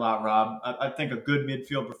saying there a lot, Rob. I think a good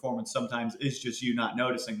midfield performance sometimes is just you not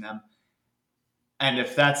noticing them. And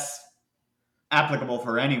if that's applicable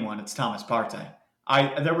for anyone, it's Thomas Partey.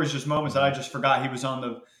 There was just moments that I just forgot he was on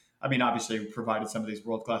the. I mean, obviously, he provided some of these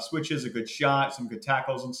world class switches, a good shot, some good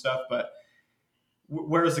tackles and stuff. But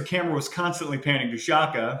whereas the camera was constantly panning to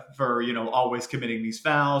Xhaka for always committing these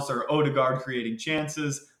fouls or Ødegaard creating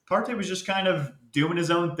chances, Partey was just kind of doing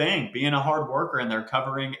his own thing, being a hard worker, and they're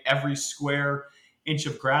covering every square inch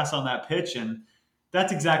of grass on that pitch, and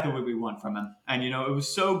that's exactly what we want from him. And it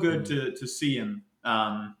was so good to see him.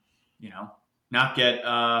 Not get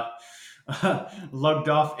lugged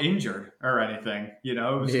off injured or anything. It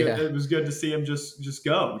was good. It was good to see him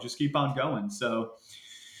just keep on going. So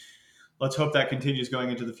let's hope that continues going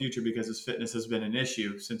into the future because his fitness has been an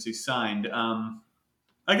issue since he signed.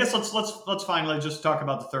 I guess let's finally just talk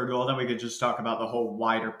about the third goal. Then we could just talk about the whole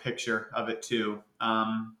wider picture of it too.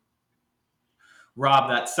 Rob,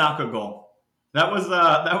 that Saka goal, that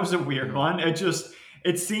was a weird one.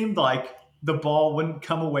 It seemed like the ball wouldn't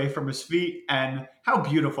come away from his feet. And how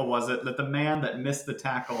beautiful was it that the man that missed the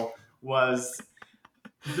tackle was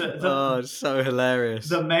it's so hilarious.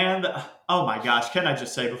 The man that, oh my gosh, can I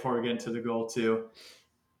just say before we get into the goal too,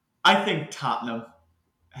 I think Tottenham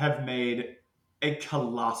have made a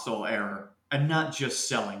colossal error and not just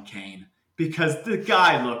selling Kane because the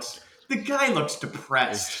guy looks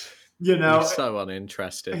depressed. He's so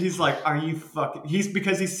uninterested. He's like, are you fucking...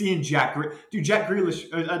 because he's seeing Jack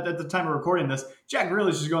Grealish, at the time of recording this, Jack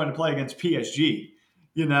Grealish is going to play against PSG,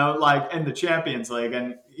 in the Champions League,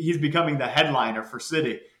 and he's becoming the headliner for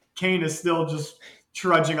City. Kane is still just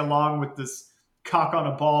trudging along with this cock on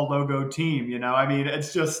a ball logo team. You know, I mean,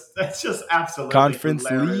 it's just absolutely Conference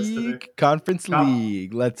hilarious to me. League. Conference Com-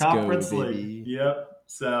 League. Let's go, Conference League. baby. Yep.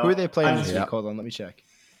 Who are So they playing I this just week? Hold on, let me check.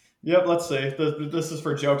 Yep, let's see. This is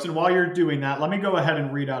for jokes. And while you're doing that, let me go ahead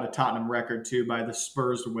and read out a Tottenham record, too, by the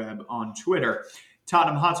Spurs web on Twitter.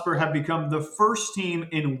 Tottenham Hotspur have become the first team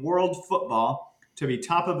in world football to be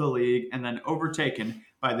top of the league and then overtaken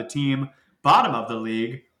by the team bottom of the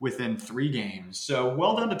league within 3 games. So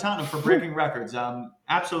well done to Tottenham for breaking records.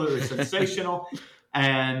 Absolutely sensational.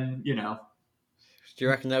 And, you know. Do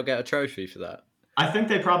you reckon they'll get a trophy for that? I think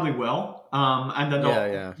they probably will. And then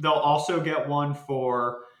they'll also get one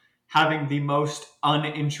for having the most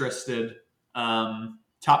uninterested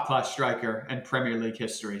top class striker in Premier League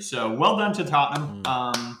history. So well done to Tottenham.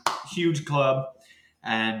 Huge club.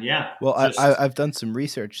 And yeah. Well, I've done some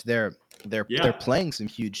research. They're playing some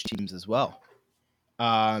huge teams as well.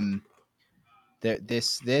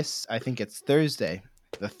 This I think it's Thursday,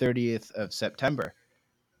 the 30th of September.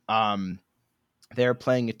 They're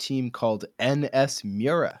playing a team called NS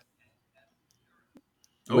Mura,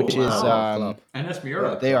 which is NS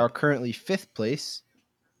Mura. They are currently 5th place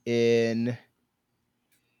in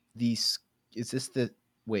the. Is this the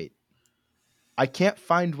wait? I can't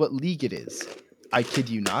find what league it is. I kid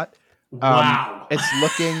you not. Wow.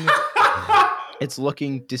 It's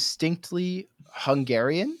looking distinctly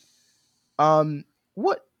Hungarian.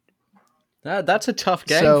 What? That's a tough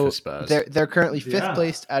game for Spurs. They're currently 5th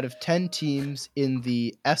placed out of 10 teams in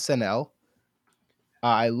the SNL.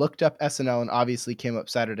 I looked up SNL and obviously came up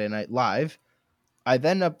Saturday Night Live. I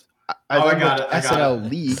then looked SNL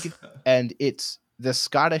League, and it's the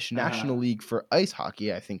Scottish National League for ice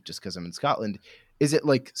hockey. I think just because I'm in Scotland. Is it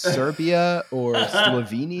like Serbia or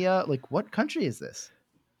Slovenia? Like, what country is this?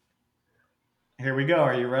 Here we go.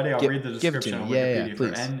 Are you ready? I'll read the description on Wikipedia for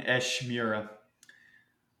NS Mura.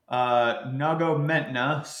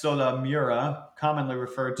 Nogometna Sola Mura, commonly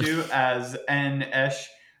referred to as NS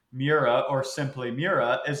Mura or simply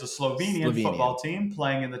Mura, is a Slovenian football team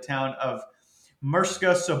playing in the town of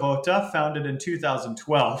Murska Sobota, founded in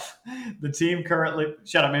 2012. The team currently,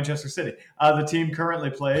 shout out Manchester City. The team currently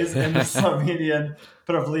plays in the Slovenian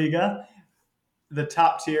Prvliga, the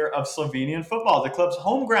top tier of Slovenian football. The club's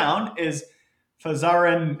home ground is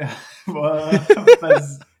Fazen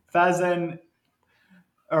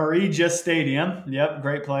Arija Stadium. Yep,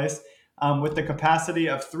 great place. With the capacity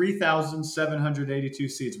of 3,782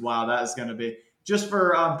 seats. Wow, that is going to be. Just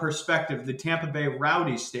for perspective, the Tampa Bay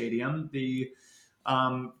Rowdy Stadium, the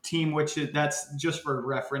team that's just for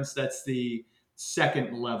reference, that's the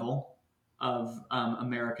second level of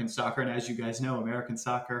American soccer. And as you guys know, American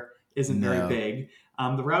soccer isn't very big.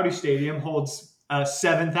 The Rowdy Stadium holds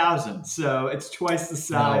 7,000. So it's twice the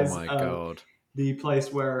size of the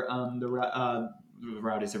place where the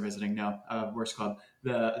Rowdies are visiting. No, worst club,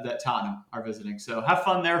 that Tottenham are visiting. So have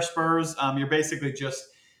fun there, Spurs. You're basically just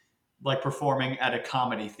like performing at a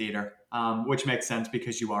comedy theater, which makes sense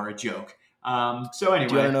because you are a joke. So anyway,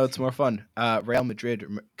 do you want to know what's more fun? Real Madrid,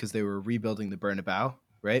 because they were rebuilding the Bernabeu,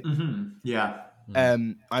 right? Mm-hmm. Yeah.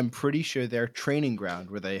 I'm pretty sure their training ground,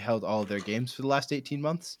 where they held all of their games for the last 18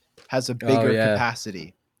 months, has a bigger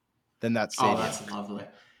capacity than that stadium. Oh, that's lovely.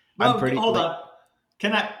 Well, hold on.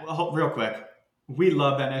 Can I real quick? We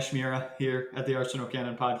love NS Mura here at the Arsenal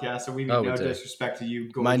Cannon podcast, so we mean no disrespect to you.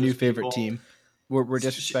 My new favorite team. We're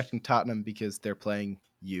disrespecting Tottenham because they're playing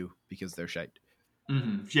you because they're shite.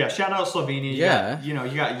 Mm-hmm. Yeah, shout out Slovenia. You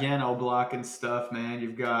got Jan Oblak and stuff, man.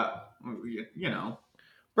 You've got,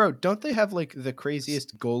 Bro, don't they have like the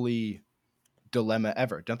craziest goalie dilemma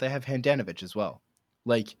ever? Don't they have Handanovic as well?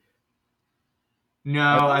 Like, no,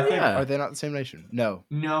 I think are they not the same nation? No,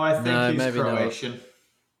 I think he's Croatian. Not.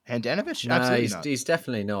 Handanovic? No, absolutely not. He's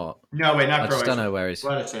definitely not. No, wait, not Croatian. I just don't know where he's.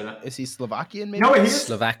 Why did I say that? Is he Slovakian? Maybe. No, he's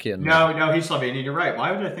Slovakian. No, he's Slovenian. You're right.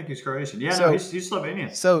 Why would I think he's Croatian? Yeah, no, he's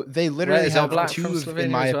Slovenian. So they literally have two of, in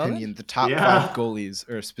my opinion, the top 5 goalies,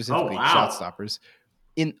 or specifically shot stoppers,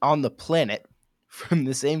 on the planet from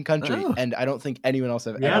the same country, and I don't think anyone else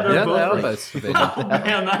have ever. They're both. Oh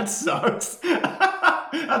man, that sucks.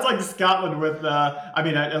 That's like Scotland with.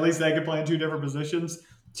 At least they could play in 2 different positions.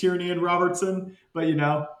 Tierney and Robertson, but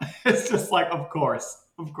it's just like, of course,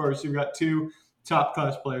 you've got 2 top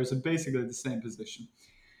class players in basically the same position.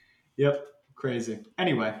 Yep, crazy.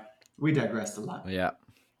 Anyway, we digressed a lot. Yeah.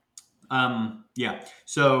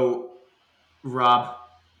 So, Rob,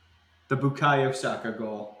 the Bukayo Saka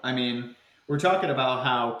goal. I mean, we're talking about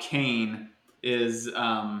how Kane is,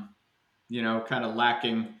 kind of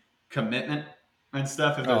lacking commitment and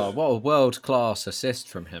stuff. What a world-class assist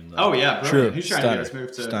from him, though. Oh, yeah, brilliant. True. He's trying to get his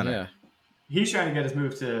move to... Stunner. he's trying to get his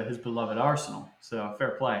move to his beloved Arsenal. So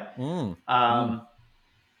fair play. Mm, mm. Um,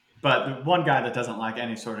 but the one guy that doesn't like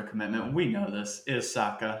any sort of commitment, and we know this, is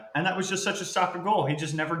Saka. And that was just such a Saka goal. He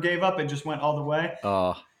just never gave up and just went all the way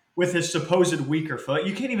Oh, with his supposed weaker foot.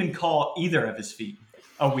 You can't even call either of his feet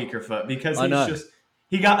a weaker foot because I know.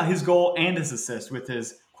 he got his goal and his assist with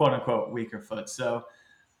his quote unquote weaker foot. So,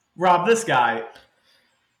 Rob, this guy,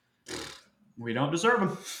 we don't deserve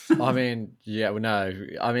him. I mean, yeah, well, no.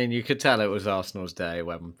 I mean, you could tell it was Arsenal's day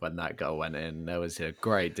when that goal went in. There was a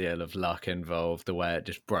great deal of luck involved. The way it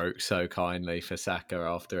just broke so kindly for Saka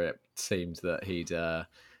after it seemed that he'd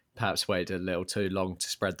perhaps waited a little too long to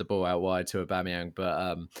spread the ball out wide to Aubameyang.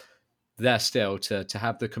 But there still to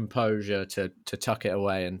have the composure to tuck it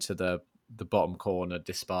away into the bottom corner,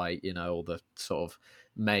 despite all the sort of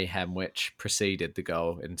mayhem which preceded the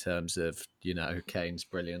goal in terms of Kane's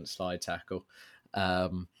brilliant slide tackle.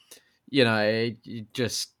 Um,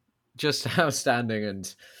 just outstanding.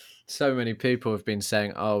 And so many people have been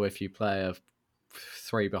saying, oh, if you play a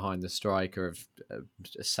three behind the striker of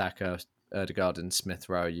Saka, Ødegaard, and Smith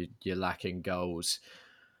Rowe, you're lacking goals.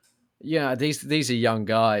 Yeah, these are young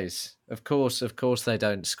guys. Of course, they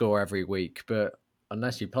don't score every week, but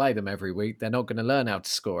unless you play them every week, they're not going to learn how to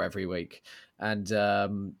score every week. And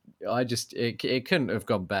it couldn't have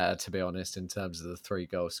gone better, to be honest, in terms of the 3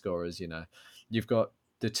 goal scorers. You've got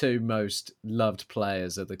the 2 most loved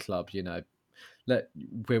players of the club.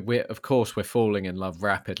 We're of course we're falling in love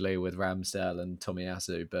rapidly with Ramsdale and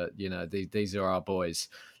Tomiyasu, but these are our boys.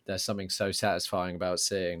 There's something so satisfying about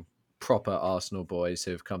seeing proper Arsenal boys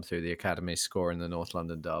who've come through the academy score in the North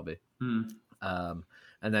London derby.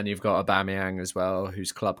 And then you've got Aubameyang as well,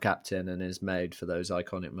 who's club captain and is made for those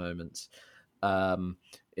iconic moments.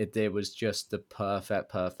 It was just the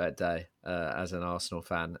perfect day as an Arsenal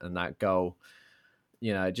fan, and that goal,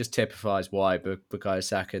 it just typifies why Bukayo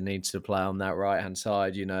Saka needs to play on that right-hand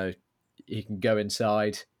side. He can go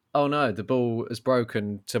inside. Oh no, the ball is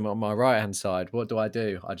broken to my right-hand side. What do? I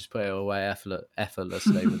just put it away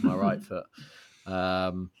effortlessly with my right foot.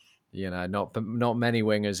 Not many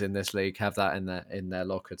wingers in this league have that in their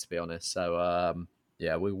locker, to be honest. So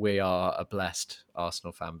we are a blessed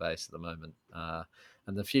Arsenal fan base at the moment,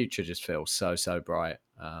 and the future just feels so bright.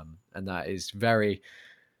 And that is very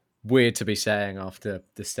weird to be saying after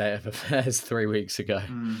the state of affairs 3 weeks ago.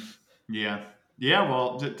 Yeah.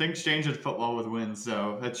 Well, things change in football with wins,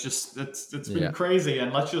 so it's been crazy,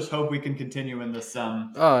 and let's just hope we can continue in this.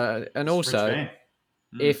 And also,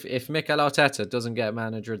 if Mikel Arteta doesn't get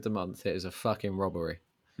Manager of the Month, it is a fucking robbery.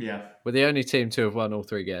 Yeah, we're the only team to have won all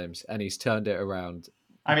 3 games, and he's turned it around.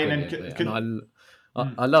 I mean,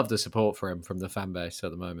 I love the support for him from the fan base at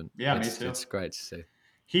the moment. Yeah, me too. It's great to see.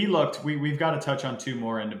 He looked. We've got to touch on 2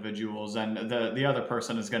 more individuals, and the other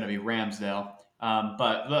person is going to be Ramsdale.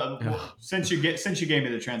 Since you gave me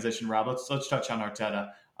the transition, Rob, let's touch on Arteta.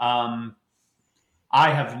 I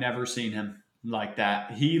have never seen him like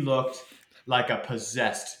that. He looked like a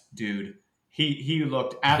possessed dude. He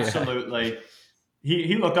looked absolutely.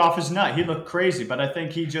 He looked off his nut. He looked crazy, but I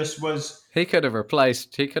think he just was. He could have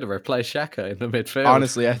replaced Xhaka in the midfield.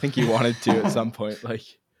 Honestly, I think he wanted to at some point.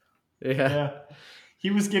 Yeah. He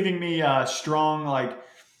was giving me strong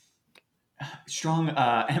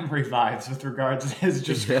Emery vibes with regards to his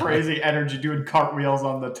just crazy energy, doing cartwheels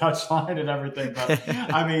on the touchline and everything. But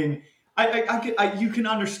I mean, you can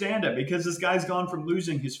understand it because this guy's gone from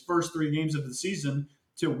losing his first 3 games of the season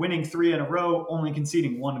to winning 3 in a row, only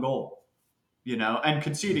conceding 1 goal. And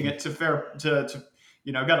conceding it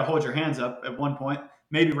got to hold your hands up at one point.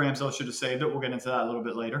 Maybe Ramsdale should have saved it. We'll get into that a little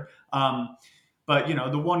bit later. But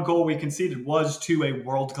the 1 goal we conceded was to a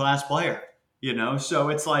world-class player. So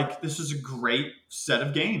it's like this is a great set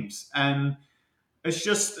of games, and it's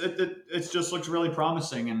just it just looks really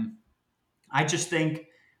promising. And I just think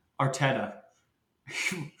Arteta,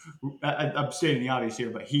 I'm stating the obvious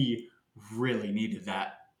here, but he really needed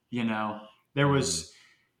that. There was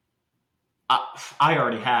I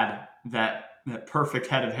already had that perfect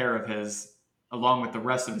head of hair of his, along with the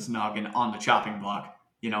rest of his noggin, on the chopping block.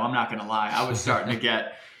 I'm not going to lie. I was starting to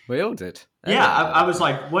get. We all did. Yeah, I was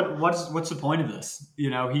like, what's the point of this?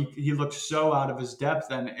 He looked so out of his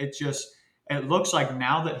depth, and it looks like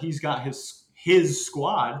now that he's got his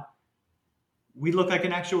squad, we look like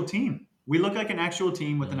an actual team. We look like an actual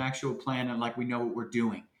team with an actual plan, and like we know what we're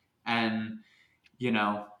doing. And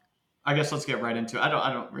I guess let's get right into it.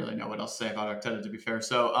 I don't really know what else to say about Arteta, to be fair.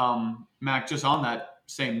 So, Mac, just on that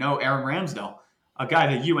same note, Aaron Ramsdale, a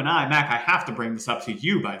guy that you and Mac, I have to bring this up to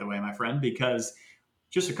you, by the way, my friend, because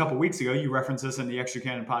just a couple weeks ago, you referenced this in the Extra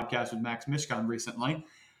Cannon podcast with Max Mishkon recently.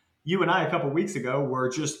 You and I, a couple weeks ago, were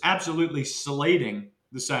just absolutely slating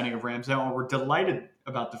the signing of Ramsdale and were delighted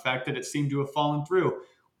about the fact that it seemed to have fallen through.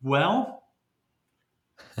 Well,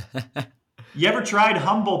 you ever tried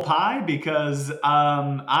humble pie? Because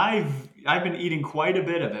I've been eating quite a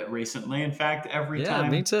bit of it recently. In fact, every Yeah,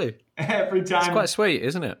 me time, too. every It's time. quite sweet,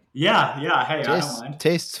 isn't it? Yeah. Hey, I don't mind.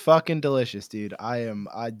 Tastes fucking delicious, dude.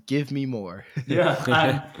 Give me more. Yeah,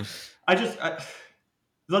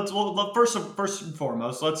 first and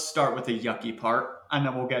foremost, let's start with the yucky part, and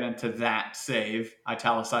then we'll get into that save,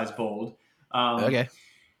 italicized bold. Okay.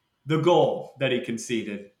 The goal that he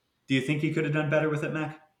conceded. Do you think he could have done better with it,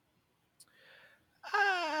 Mac?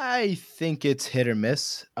 I think it's hit or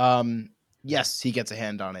miss. Yes, he gets a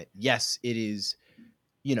hand on it. Yes, it is,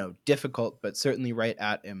 difficult, but certainly right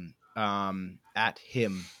at him. At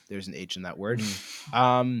him, there's an H in that word.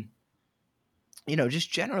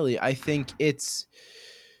 Just generally, I think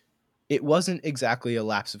it wasn't exactly a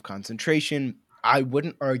lapse of concentration. I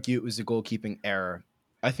wouldn't argue it was a goalkeeping error.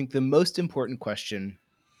 I think the most important question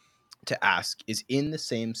to ask is, in the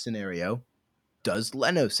same scenario, does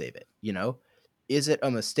Leno save it? Is it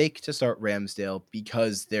a mistake to start Ramsdale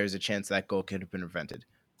because there's a chance that goal could have been prevented?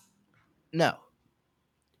 No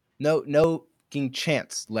king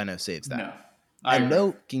chance Leno saves that. No, I And agree.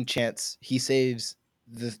 no king chance he saves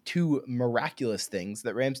the two miraculous things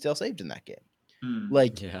that Ramsdale saved in that game.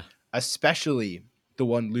 Like, Yeah. especially the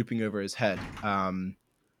one looping over his head. I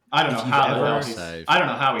don't know if you've how the ever- hell Save. I don't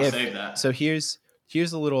know how he saved that. So here's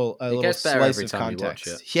a little gets better slice every of time you watch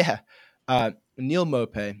context. Yeah. Neil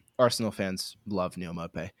Maupay, Arsenal fans love Neil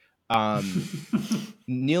Maupay.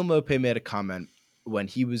 Neil Maupay made a comment when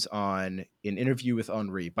he was on an interview with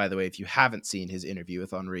Henry. By the way, if you haven't seen his interview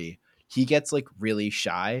with Henry, he gets like really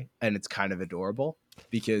shy, and it's kind of adorable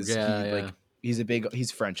because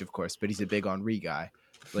he's French, of course, but he's a big Henry guy.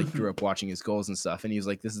 Like, grew up watching his goals and stuff, and he was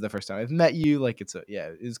like, "This is the first time I've met you." Like, it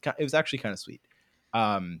was actually kind of sweet.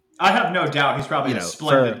 I have no doubt he's probably a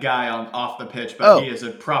splendid guy off the pitch, but he is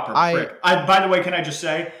a proper prick. By the way, can I just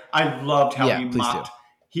say, I loved how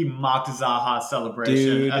he mocked Zaha's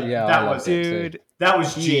celebration. Dude, that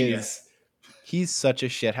was genius. He's such a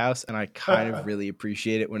shithouse, and I kind of really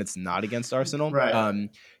appreciate it when it's not against Arsenal. Right.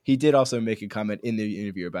 He did also make a comment in the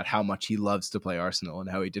interview about how much he loves to play Arsenal and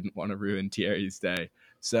how he didn't want to ruin Thierry's day.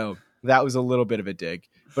 So that was a little bit of a dig.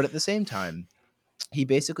 But at the same time, he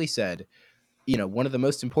basically said, one of the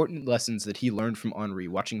most important lessons that he learned from Henry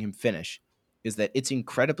watching him finish is that it's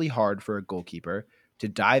incredibly hard for a goalkeeper to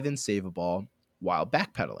dive and save a ball while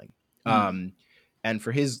backpedaling. And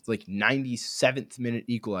for his 97th minute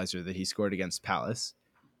equalizer that he scored against Palace,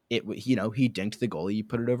 he dinked the goalie, he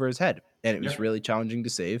put it over his head, and it was really challenging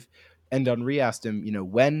to save. And Henry asked him,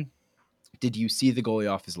 when did you see the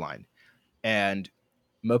goalie off his line? And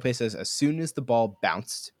Maupay says, as soon as the ball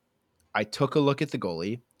bounced, I took a look at the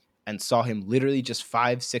goalie and saw him literally just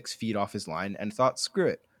 5-6 feet off his line and thought, screw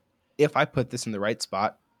it. If I put this in the right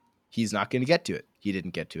spot, he's not going to get to it. He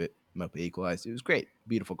didn't get to it. Maupay equalized. It was great.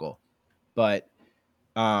 Beautiful goal. But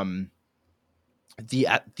the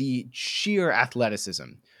sheer athleticism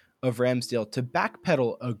of Ramsdale to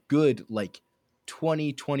backpedal a good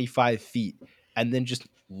 20-25 feet and then just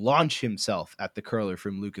launch himself at the curler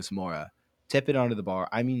from Lucas Moura, tip it onto the bar.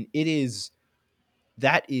 I mean,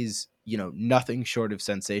 that is nothing short of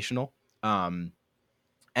sensational. And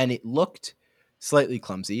it looked slightly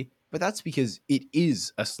clumsy, but that's because it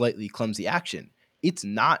is a slightly clumsy action. It's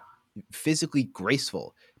not physically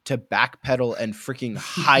graceful to backpedal and freaking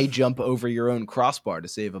high jump over your own crossbar to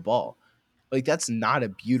save a ball. Like, that's not a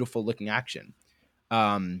beautiful looking action.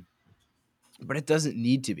 But it doesn't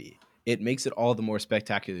need to be. It makes it all the more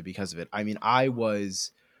spectacular because of it. I mean, I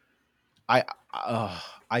was in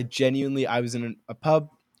a pub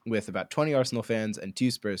with about 20 Arsenal fans and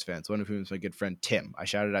 2 Spurs fans, one of whom is my good friend Tim. I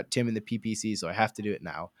shouted out Tim in the PPC, so I have to do it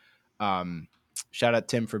now. Shout out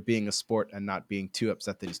Tim for being a sport and not being too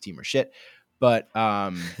upset that his team are shit. But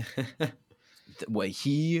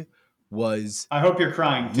he was, I hope you're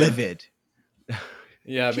crying, Tim. Livid.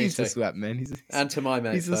 Yeah, me he's too. a sweat, man. And to my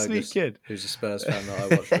mate he's Fergus, a sweet kid, who's a Spurs fan that I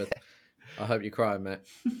watched with. I hope you're crying, mate.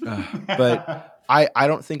 But I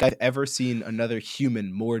don't think I've ever seen another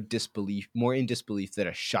human more in disbelief that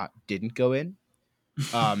a shot didn't go in.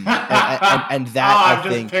 And that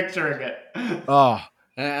I'm just picturing it. Oh.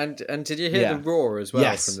 And did you hear the roar as well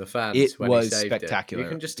from the fans when he saved spectacular. You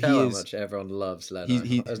can just tell how much everyone loves Leno.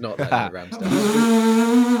 It's not Leno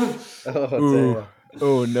Ramsdale.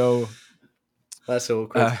 Oh no. That's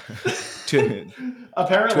awkward.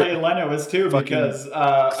 Apparently Leno is too, because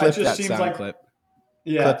clip it just that seems sound like clip.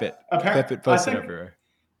 Yeah. Clip it. Post it everywhere.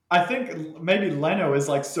 I think maybe Leno is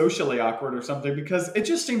like socially awkward or something because it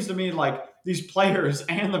just seems to me like these players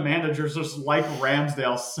and the managers just like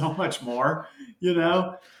Ramsdale so much more. You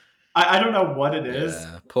know, I don't know what it is.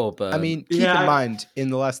 Yeah, poor I Burn. mean, keep Yeah, in mind, in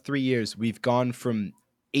the last 3 years, we've gone from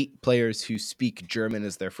 8 players who speak German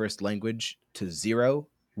as their first language to 0,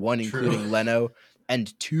 one True. including Leno,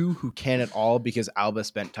 and 2 who can at all because Alba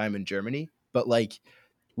spent time in Germany. But like,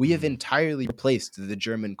 we have entirely replaced the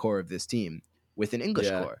German core of this team with an English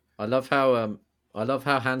Yeah, core. I love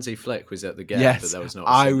how Hansi Flick was at the game, but Yes, there was not a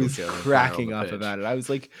I single was German player on cracking the up pitch. about it. I was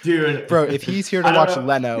like, dude, bro, if he's here to I don't watch know.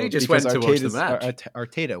 Leno, He just because went to watch the Arteta's match.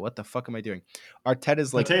 Arteta, what the fuck am I doing?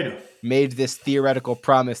 Arteta's like Potato. made this theoretical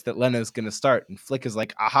promise that Leno's going to start, and Flick is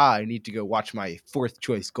like, aha, I need to go watch my 4th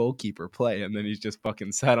choice goalkeeper play, and then he's just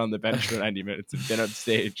fucking sat on the bench for 90 minutes and been on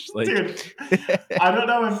stage. Like, Dude, I don't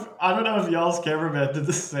know if y'all's cameraman did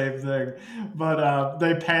the same thing, but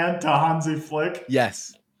they panned to Hansi Flick.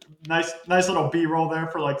 yes, Nice little B-roll there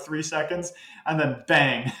for like 3 seconds, and then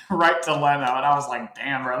bang, right to Leno. And I was like,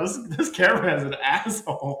 damn, bro, this cameraman's an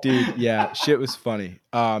asshole. dude, yeah, shit was funny.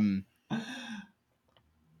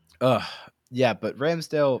 Yeah, but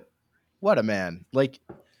Ramsdale, what a man! Like,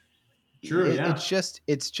 True, yeah. it's just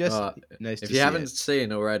nice If to you see haven't it.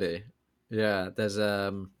 seen already, yeah, there's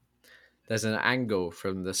an angle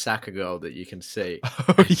from the Saka goal that you can see.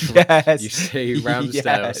 Oh, You yes, see Ramsdale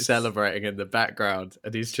yes. celebrating in the background,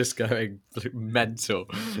 and he's just going mental.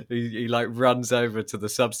 He like runs over to the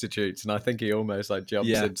substitutes, and I think he almost like jumps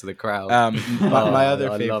Yeah. into the crowd. My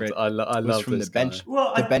other I favorite I was love from this the bench. guy.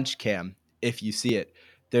 Well, The bench cam. If you see it,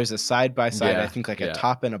 there's a side by side. I Yeah, think like a yeah.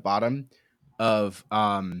 top and a bottom of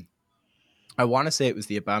I want to say it was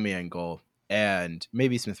the Aubameyang goal and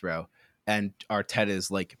maybe Smith Rowe and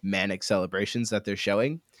Arteta's like manic celebrations that they're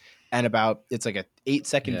showing. And it's like a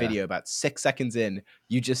 8-second Yeah. video. About 6 seconds in,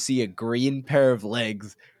 you just see a green pair of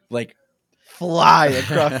legs like fly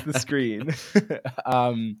across the screen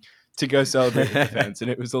to go celebrate with the fans,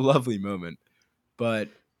 and it was a lovely moment. But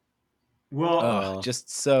well, just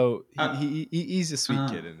so uh, he's a sweet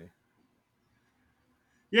kid, isn't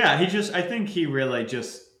he? yeah, I think he really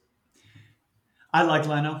just. I like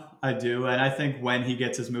Leno, I do, and I think when he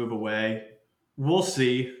gets his move away, we'll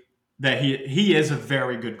see that he is a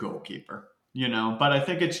very good goalkeeper. You know, but I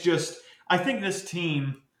think it's just I think this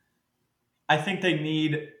team. I think they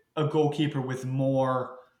need a goalkeeper with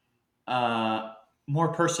uh, more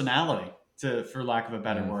personality, to for lack of a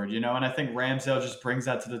better word, you know. And I think Ramsdale just brings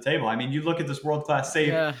that to the table. I mean, you look at this world class save.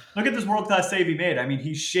 Yeah. Look at this world class save he made. I mean,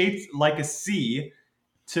 he's shaped like a C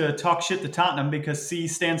to talk shit to Tottenham because C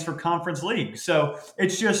stands for Conference League. So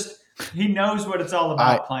it's just he knows what it's all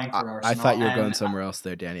about playing for Arsenal. I thought you were going and somewhere else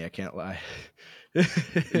there, Danny. I can't lie.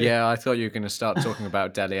 Yeah, I thought you were going to start talking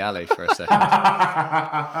about Dele Alli for a second.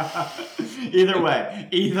 Either way,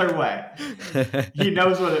 he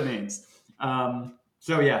knows what it means.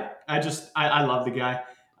 So yeah, I love the guy.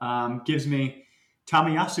 Gives me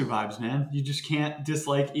Tamiyasu vibes, man. You just can't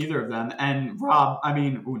dislike either of them. And Rob, I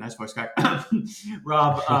mean, ooh, nice voice crack.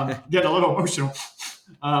 Rob, getting a little emotional.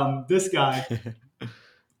 This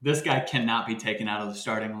guy cannot be taken out of the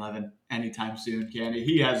starting 11 anytime soon, can he?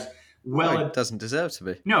 He has It doesn't deserve to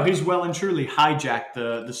be. no, he's well and truly hijacked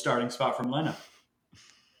the starting spot from Leno.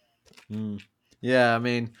 Yeah, I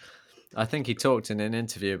mean, I think he talked in an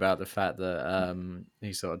interview about the fact that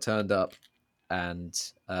he sort of turned up and,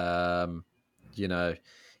 you know,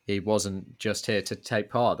 he wasn't just here to take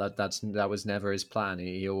part. That was never his plan.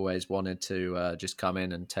 He always wanted to just come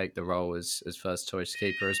in and take the role as first choice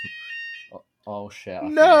keeper. Oh shit! I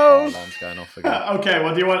think the fire alarm's going off again. Okay,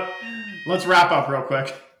 well, let's wrap up real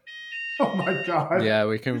quick. Oh my god. Yeah,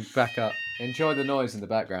 we can back up. Enjoy the noise in the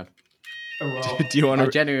background. Oh, well. Do you want I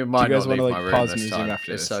to? genuinely might guys not leave wanna, my like, room pause this and resume time.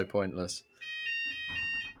 after It's this? so pointless.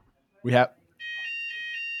 We have.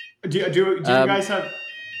 Do you guys have?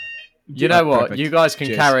 You know what? Perfect. You guys can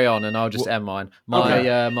Cheers. carry on, and I'll just end mine. My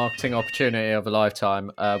Okay. marketing opportunity of a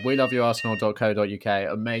lifetime. We love you, Arsenal.co.uk.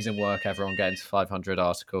 Amazing work, everyone, getting to 500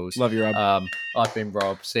 articles. Love you, Rob. I've been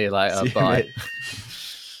Rob. See you later. See you, Bye. mate.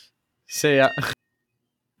 See ya.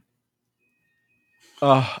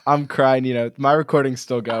 Oh, I'm crying. You know, my recording's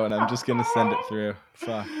still going. I'm just gonna send it through.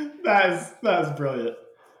 Fuck. That is brilliant.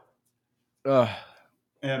 Ugh.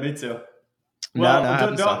 Yeah, me too. No, Well, I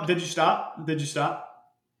haven't stopped. did you stop? Did you stop?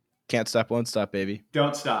 Can't stop, won't stop, baby.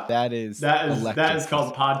 Don't stop. That is that electric. is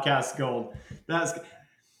called podcast gold. That's,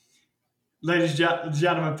 ladies and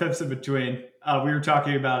gentlemen, pips in between. We were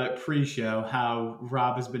talking about it pre-show how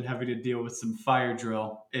Rob has been having to deal with some fire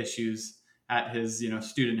drill issues at his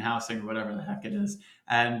student housing or whatever the heck it is,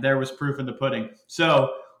 and there was proof in the pudding.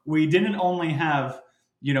 So we didn't only have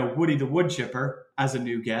Woody the Wood Chipper as a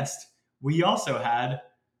new guest. We also had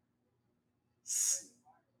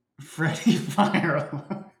Freddie Fire.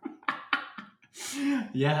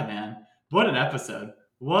 Yeah, man. What an episode.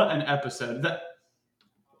 What an episode.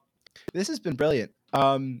 This has been brilliant.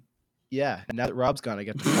 Yeah. Now that Rob's gone, I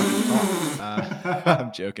get to fucking talk.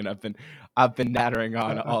 I'm joking. I've been nattering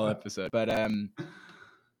on all episode, but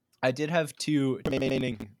I did have two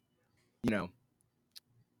remaining.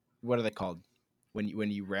 What are they called? When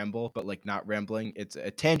you ramble, but like not rambling, it's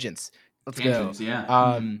tangents. Let's Tangents, go.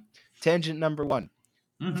 yeah. Tangent number one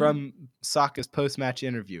from Saka's post-match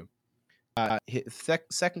interview.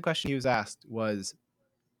 Second question he was asked was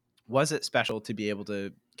it special to be able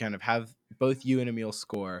to kind of have both you and Emil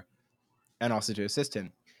score and also to assist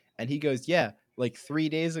him? And he goes, yeah, like 3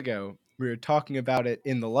 days ago, we were talking about it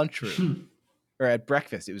in the lunchroom or at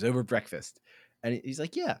breakfast. It was over breakfast. And he's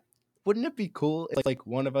like, yeah, wouldn't it be cool if like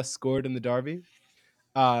one of us scored in the derby?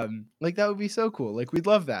 Like that would be so cool. Like we'd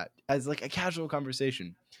love that as like a casual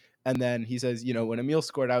conversation. And then he says, when Emil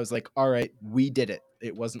scored, I was like, all right, we did it.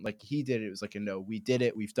 It wasn't like he did it. It was like, no, we did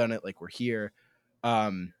it. We've done it. Like we're here.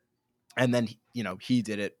 And then, he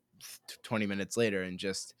did it 20 minutes later. And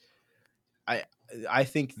just, I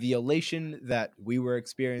think the elation that we were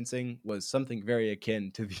experiencing was something very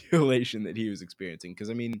akin to the elation that he was experiencing. Because,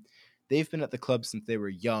 I mean, they've been at the club since they were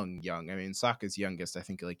young. I mean, Saka's youngest, I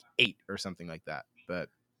think, like 8 or something like that. But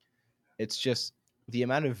it's just the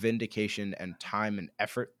amount of vindication and time and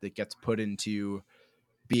effort that gets put into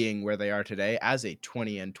being where they are today as a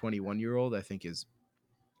 20 and 21-year-old, I think is,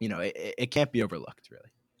 it can't be overlooked, really.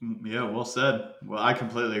 Yeah, well said. Well, I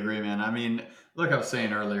completely agree, man. I mean, like I was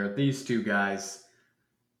saying earlier, these two guys,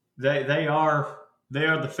 they are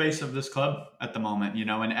the face of this club at the moment,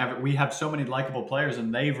 and we have so many likable players,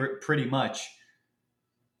 and they've pretty much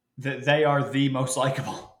that they are the most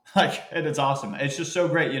likable. Like, and it's awesome. It's just so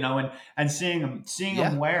great, and seeing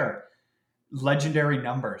them wear legendary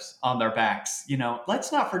numbers on their backs.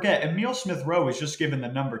 Let's not forget Emil Smith Rowe was just given the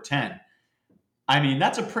number 10. I mean,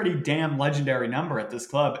 that's a pretty damn legendary number at this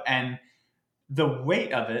club, and the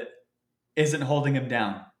weight of it isn't holding him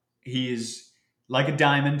down. He is like a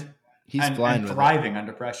diamond. He's and thriving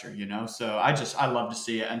under pressure, So I love to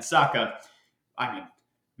see it. And Saka, I mean,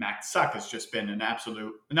 Max Saka's just been an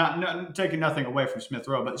absolute, not taking nothing away from Smith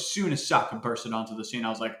Rowe, but as soon as Saka bursted onto the scene, I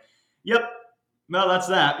was like, yep, well, that's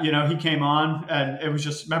that. He came on, and it was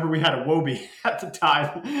just, remember we had a Wobie at the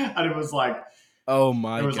time, and it was like, oh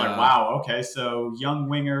my God. It was like, wow, okay, so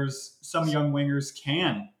some young wingers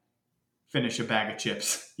can finish a bag of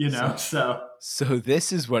chips, So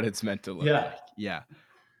this is what it's meant to look Yeah. like. Yeah.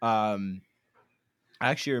 I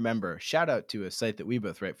actually remember, shout out to a site that we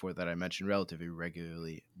both write for that I mentioned relatively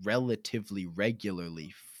regularly.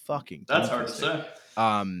 Fucking that's hard to say.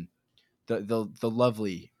 The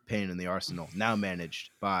lovely Pain in the Arsenal, now managed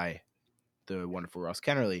by the wonderful Ross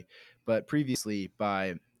Kennerly, but previously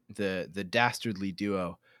by the dastardly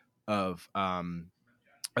duo of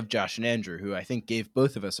Josh and Andrew, who I think gave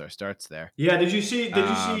both of us our starts there. Yeah, did you see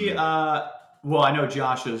well, I know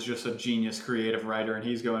Josh is just a genius creative writer, and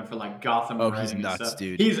he's going for like Gotham writing. He's nuts, and stuff.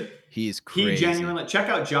 Dude. He's crazy. He genuinely, check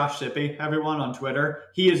out Josh Sippy, everyone, on Twitter.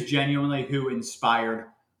 He is genuinely who inspired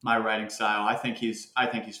my writing style. I think he's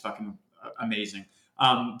fucking amazing.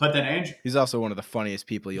 But then Andrew, he's also one of the funniest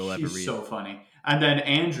people you'll ever read. He's so funny. And then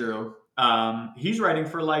Andrew, he's writing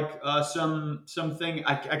for like something,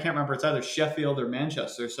 I can't remember. It's either Sheffield or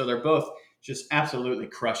Manchester. So they're both just absolutely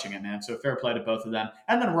crushing it, man. So fair play to both of them.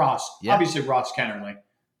 And then Ross, obviously Ross Kennerly,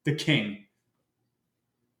 the king,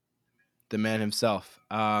 the man himself.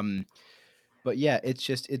 But yeah,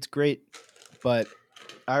 it's great. But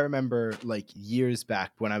I remember like years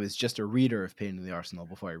back when I was just a reader of Pain in the Arsenal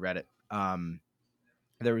before I read it.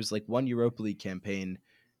 There was like one Europa League campaign.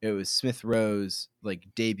 It was Smith Rowe's like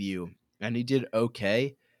debut, and he did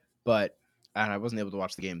okay, and I wasn't able to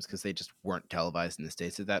watch the games because they just weren't televised in the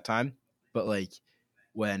States at that time. But like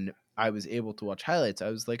when I was able to watch highlights,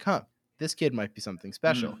 I was like, huh, this kid might be something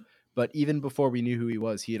special. But even before we knew who he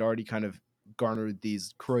was, he had already kind of garnered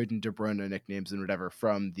these Croydon De Bruyne nicknames and whatever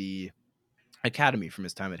from the academy from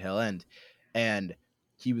his time at Hill End. And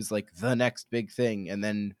he was like the next big thing. And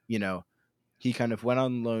then, he kind of went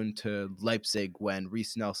on loan to Leipzig when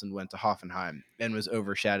Reece Nelson went to Hoffenheim and was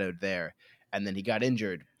overshadowed there. And then he got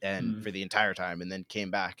injured and for the entire time, and then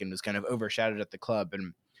came back and was kind of overshadowed at the club.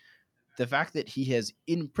 And the fact that he has,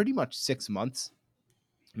 in pretty much 6 months,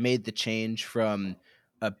 made the change from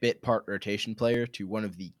a bit part rotation player to one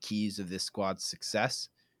of the keys of this squad's success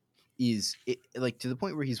is like to the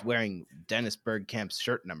point where he's wearing Dennis Bergkamp's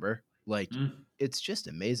shirt number. Like it's just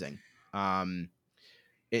amazing.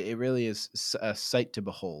 It really is a sight to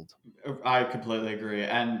behold. I completely agree.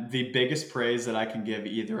 And the biggest praise that I can give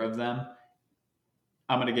either of them,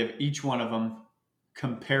 I'm going to give each one of them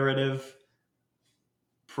comparative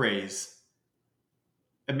praise.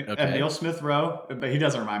 Okay. Emil Smith Rowe, but he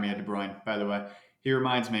doesn't remind me of De Bruyne, by the way. He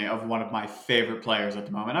reminds me of one of my favorite players at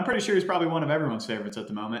the moment. I'm pretty sure he's probably one of everyone's favorites at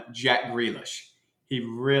the moment, Jack Grealish. He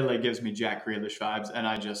really gives me Jack Grealish vibes, and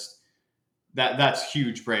I just that's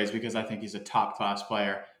huge praise because I think he's a top class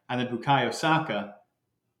player. And then Bukayo Saka,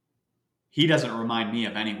 he doesn't remind me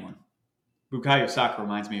of anyone. Bukayo Saka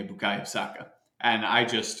reminds me of Bukayo Saka, and I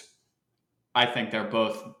think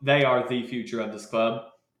they are the future of this club,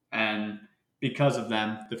 and because of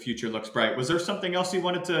them, the future looks bright. Was there something else you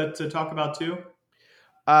wanted to talk about too?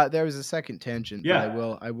 There was a second tangent, but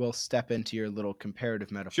Yeah, I will step into your little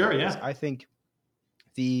comparative metaphor sure, because yeah. I think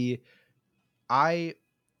the I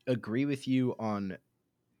agree with you on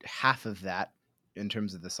half of that in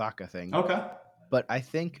terms of the Saka thing, Okay. but I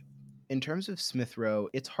think in terms of Smith Rowe,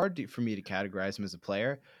 it's hard for me to categorize him as a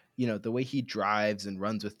player. You know, the way he drives and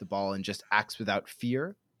runs with the ball and just acts without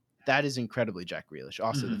fear, that is incredibly Jack Grealish.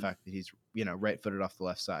 Also, the Mm-hmm. fact that he's, right footed off the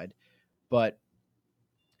left side. But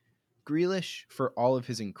Grealish, for all of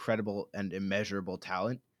his incredible and immeasurable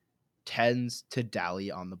talent, tends to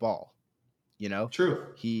dally on the ball. You know, True.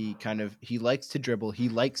 he likes to dribble, he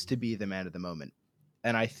likes to be the man of the moment.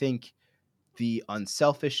 And I think the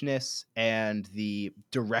unselfishness and the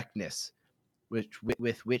directness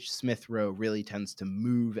with which Smith Rowe really tends to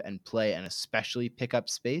move and play and especially pick up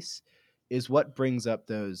space is what brings up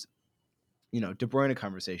those, De Bruyne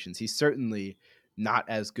conversations. He's certainly not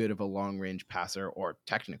as good of a long range passer or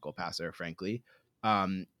technical passer, frankly.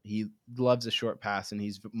 He loves a short pass, and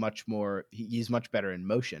he's much better in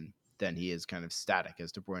motion than he is kind of static,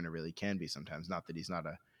 as De Bruyne really can be sometimes. Not that he's not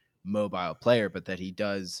a mobile player, but that he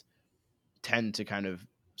does tend to kind of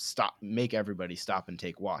make everybody stop and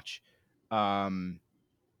take watch. Um,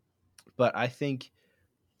 but I think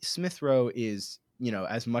Smith Rowe is,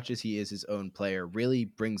 as much as he is his own player, really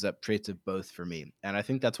brings up traits of both for me. And I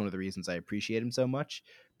think that's one of the reasons I appreciate him so much,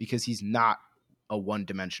 because he's not a one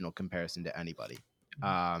dimensional comparison to anybody.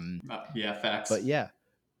 Yeah, But facts. yeah,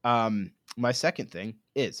 my second thing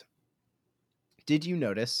is, did you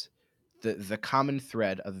notice the common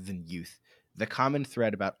thread other than youth, the common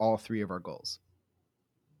thread about all three of our goals?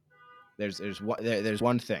 There's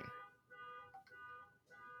one thing,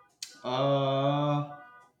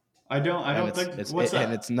 I and don't it's think. it's What's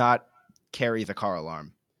and that? it's not carry the car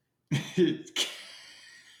alarm.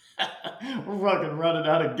 We're fucking running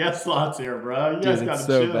out of guest slots here, bro. You guys Dude, it's got to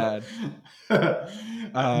so chill. bad.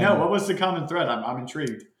 No, what Um, was the common thread? I'm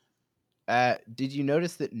intrigued. did you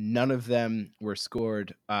notice that none of them were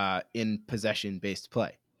scored in possession-based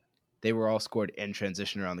play? They were all scored in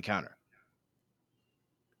transition or on the counter.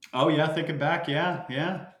 Oh yeah, thinking back, yeah,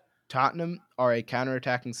 yeah. Tottenham are a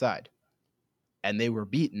counter-attacking side, and they were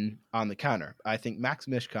beaten on the counter. I think Max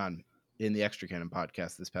Mishkan in the Extra Cannon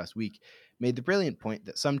podcast this past week made the brilliant point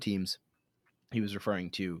that some teams, he was referring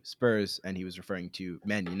to Spurs and he was referring to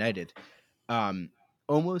Man United, um,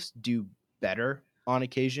 almost do better on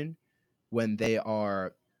occasion when they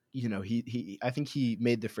are, he I think he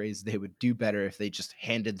made the phrase they would do better if they just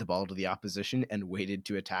handed the ball to the opposition and waited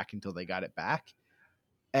to attack until they got it back.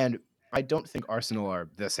 And I don't think Arsenal are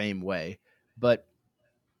the same way, but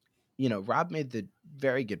Rob made the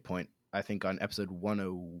very good point, I think on episode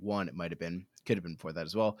 101 it might have been, could have been before that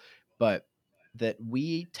as well, but that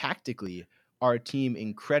we tactically are a team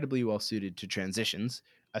incredibly well suited to transitions,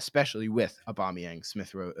 especially with Aubameyang,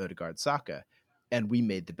 Smith Rowe, Odegaard, Saka, and we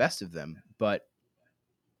made the best of them. But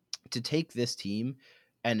to take this team,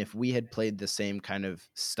 and if we had played the same kind of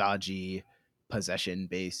stodgy, possession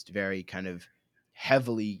based, very kind of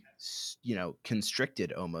heavily,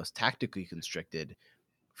 constricted, almost tactically constricted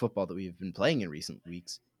football that we've been playing in recent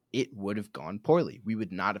weeks, it would have gone poorly. We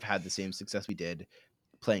would not have had the same success we did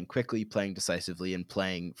playing quickly, playing decisively, and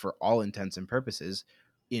playing for all intents and purposes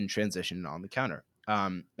in transition and on the counter.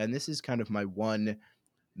 And this is kind of my one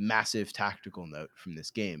massive tactical note from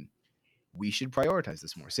this game. We should prioritize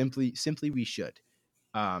this more. Simply, we should.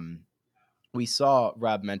 Um, we saw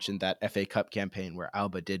Rob mention that FA Cup campaign where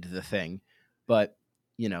Alba did the thing, but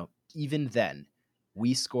even then,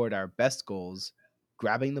 we scored our best goals,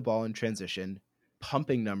 grabbing the ball in transition,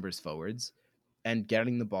 pumping numbers forwards, and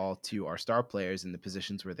getting the ball to our star players in the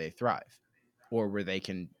positions where they thrive, or where they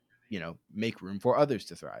can, make room for others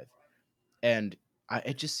to thrive. And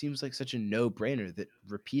it just seems like such a no-brainer that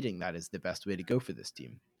repeating that is the best way to go for this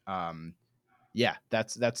team. Yeah,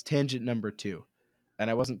 that's tangent number two, and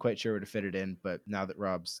I wasn't quite sure where to fit it in, but now that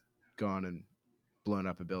Rob's gone and blown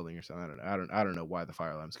up a building or something. I don't know why the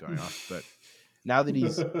fire alarm's going off, but now that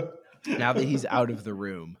he's out of the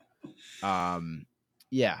room,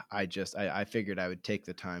 yeah, I figured I would take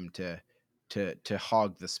the time to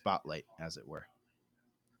hog the spotlight, as it were.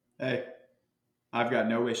 Hey, I've got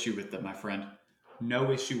no issue with it, my friend.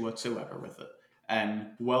 No issue whatsoever with it. And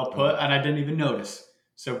well put, and I didn't even notice.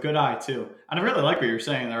 So good eye, too. And I really like what you're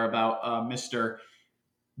saying there about Mr.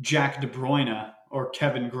 Jack De Bruyne or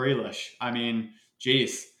Kevin Grealish. I mean,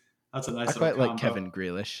 geez, that's a nice I little quite like combo. Kevin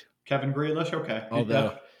Grealish. Kevin Grealish, okay.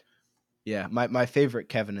 Although, yeah, my favorite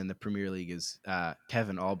Kevin in the Premier League is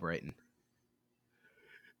Kevin Albrighton.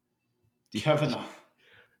 Kevin,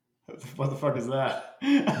 what the fuck is that?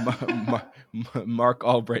 Mark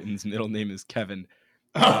Albrighton's middle name is Kevin,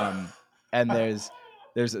 and there's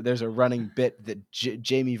a running bit that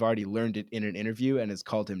Jamie Vardy learned it in an interview and has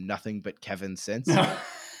called him nothing but Kevin since.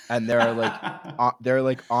 And there are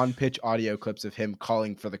like on pitch audio clips of him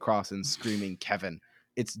calling for the cross and screaming Kevin.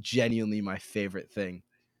 It's genuinely my favorite thing.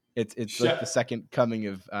 It's like the second coming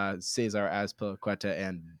of Cesar Azpilicueta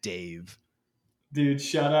and Dave. Dude,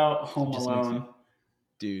 shout out Home Alone.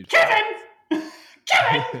 Dude. Kevin!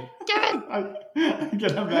 Kevin! Kevin! I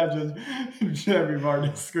can imagine Jamie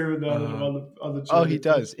Vardy screaming down at him on the Oh, he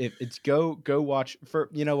does. It's go watch for,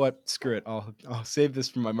 you know what? Screw it. I'll save this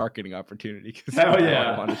for my marketing opportunity because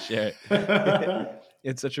I want to share it.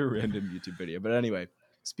 It's such a random YouTube video. But anyway,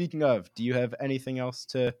 speaking of, do you have anything else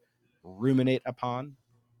to ruminate upon?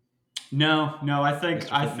 No. I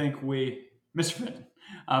think we, Mr. Finton.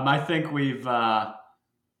 I think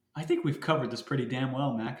we've covered this pretty damn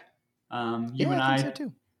well, Mac. You and I think so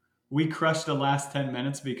too. We crushed the last 10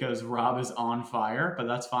 minutes because Rob is on fire, but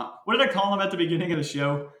that's fine. What did I call him at the beginning of the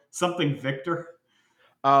show? Something Victor?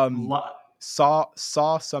 Saw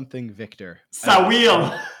something Victor.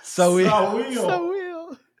 Sawyl.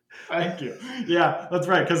 Thank you. Yeah, that's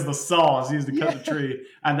right, because the saw is used to cut the tree,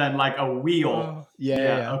 and then like a wheel.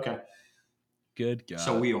 Yeah. Okay. Good God.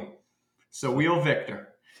 Sawyl Victor.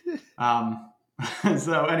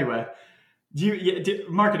 So anyway,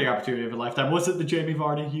 marketing opportunity of a lifetime. Was it the Jamie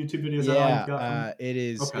Vardy YouTube videos? Yeah, it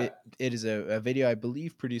is. Okay. It is a video, I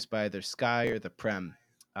believe, produced by either Sky or the Prem,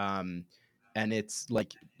 and it's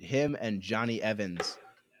like him and Johnny Evans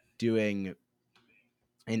doing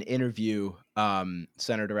an interview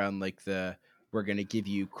centered around like we're going to give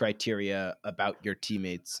you criteria about your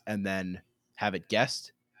teammates and then have it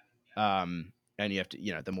guessed. And you have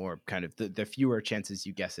to, the more kind of the fewer chances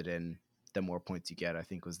you guess it in, the more points you get, I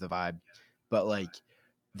think was the vibe. But like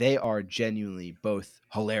they are genuinely both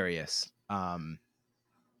hilarious. And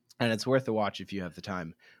it's worth a watch if you have the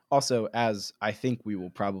time. Also, as I think we will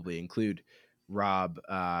probably include, Rob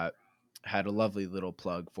had a lovely little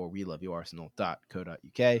plug for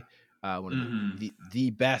weloveyouarsenal.co.uk, one of the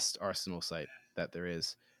best Arsenal site that there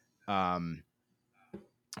is.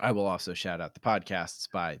 I will also shout out the podcasts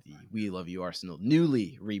by the We Love You Arsenal,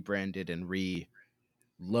 newly rebranded and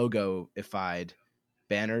logoified,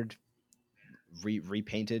 bannered,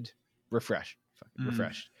 repainted, refreshed.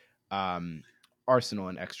 Arsenal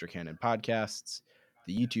and Extra Cannon podcasts,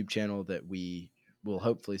 the YouTube channel that we will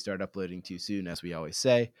hopefully start uploading to soon, as we always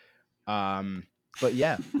say. But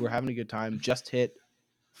yeah, we're having a good time. Just hit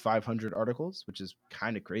 500 articles, which is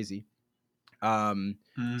kind of crazy.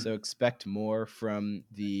 So expect more from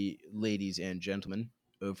the ladies and gentlemen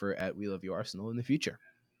over at We Love You Arsenal in the future.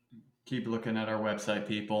 Keep looking at our website,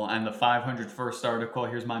 people. And the 501st article,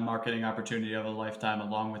 here's my marketing opportunity of a lifetime,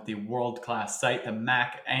 along with the world-class site that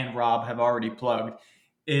Mac and Rob have already plugged,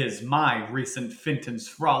 is my recent Finton's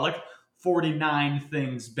Frolic, 49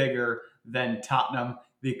 things bigger than Tottenham.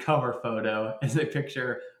 The cover photo is a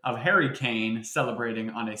picture of Harry Kane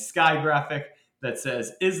celebrating on a Sky graphic that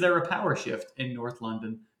says, "Is there a power shift in North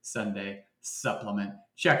London Sunday supplement?"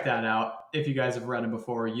 Check that out. If you guys have read it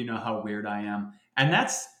before, you know how weird I am. And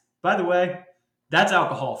that's, by the way, that's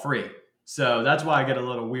alcohol free. So that's why I get a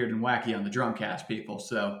little weird and wacky on the Drunkcast, people.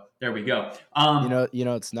 So there we go.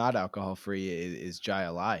 It's not alcohol free is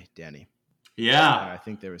Jai, Danny. Yeah. And I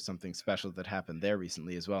think there was something special that happened there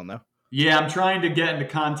recently as well, no? Yeah, I'm trying to get into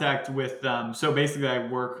contact with, so basically I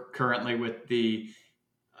work currently with the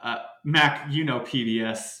Mac,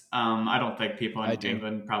 PBS. I don't think people in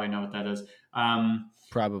England probably know what that is.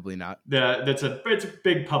 Probably not. It's a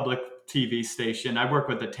big public TV station. I work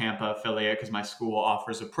with the Tampa affiliate because my school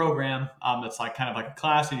offers a program that's like kind of like a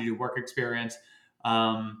class, and you do work experience.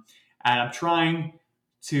 And I'm trying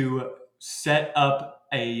to set up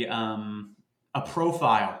a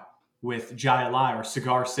profile with Jai or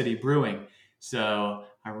Cigar City Brewing. So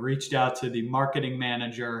I reached out to the marketing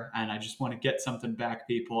manager, and I just want to get something back,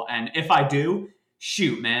 people. And if I do,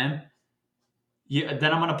 shoot, man, Yeah,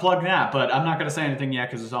 then I'm going to plug that, but I'm not going to say anything yet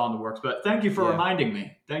because it's all in the works. But thank you for reminding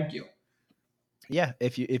me. Thank you. Yeah,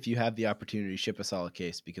 if you have the opportunity, ship us all a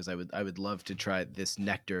case because I would love to try this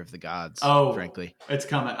nectar of the gods. Frankly, it's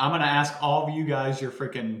coming. I'm going to ask all of you guys your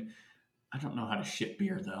freaking. I don't know how to ship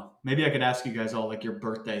beer though. Maybe I could ask you guys all like your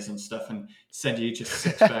birthdays and stuff and send you each a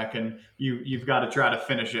 6-pack, and you've got to try to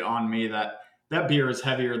finish it on me. That beer is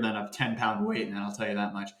heavier than a 10-pound weight, and I'll tell you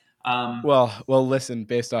that much. Well, listen,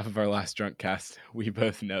 based off of our last drunk cast, we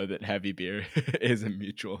both know that heavy beer is a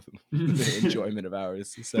mutual enjoyment of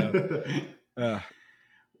ours. So, well,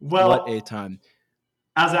 what a time.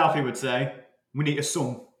 As Alfie would say, we need a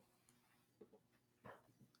song.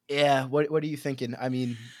 Yeah, what are you thinking? I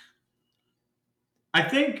mean, I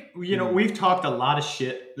think, we've talked a lot of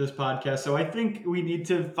shit this podcast, so I think we need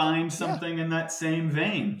to find something in that same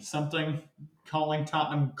vein, something calling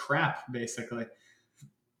Tottenham crap, basically.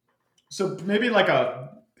 So maybe like a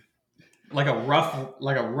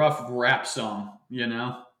rough rap song,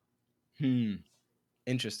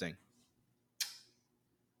 Interesting.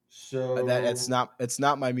 So it's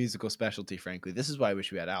not my musical specialty, frankly. This is why I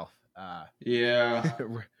wish we had Alf. Yeah.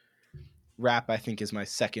 Rap, I think, is my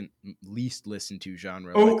second least listened to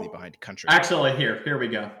genre, likely behind country. Actually, here we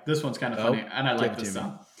go. This one's kind of funny, and I like this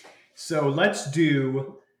song. So let's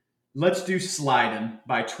do "Slidin"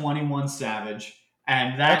 by 21 Savage,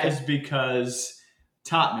 and that is because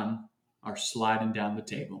Tottenham are sliding down the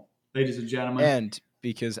table, ladies and gentlemen, and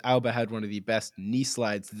because Alba had one of the best knee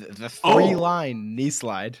slides, the 3-line knee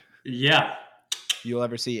slide. Yeah. You'll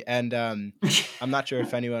ever see. And I'm not sure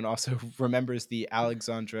if anyone also remembers the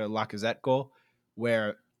Alexandre Lacazette goal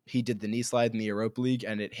where he did the knee slide in the Europa League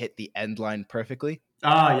and it hit the end line perfectly.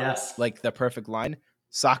 Ah, yes. Like the perfect line.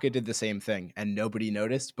 Saka did the same thing and nobody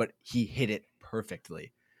noticed, but he hit it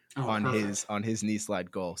perfectly on his knee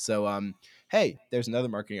slide goal. So, hey, there's another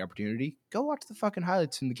marketing opportunity. Go watch the fucking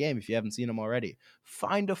highlights from the game if you haven't seen them already.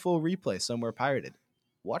 Find a full replay somewhere pirated.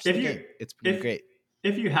 Watch the game. It's been great.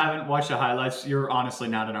 If you haven't watched the highlights, you're honestly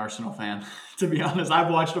not an Arsenal fan, to be honest. I've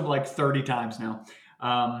watched them like 30 times now.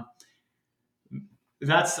 I think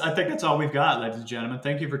that's all we've got, ladies and gentlemen.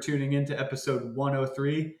 Thank you for tuning in to episode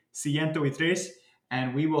 103, 103,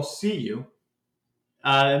 and we will see you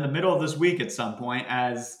in the middle of this week at some point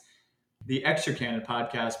as the Extra Cannon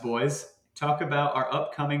podcast boys talk about our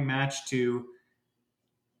upcoming match to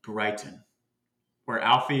Brighton, where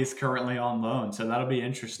Alfie is currently on loan. So that'll be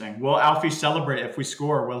interesting. Will Alfie celebrate if we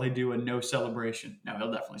score? Will he do a no celebration? No,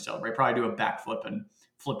 he'll definitely celebrate. Probably do a backflip and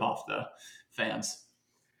flip off the fans.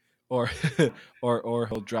 Or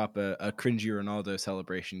he'll drop a cringy Ronaldo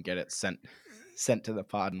celebration, get it sent to the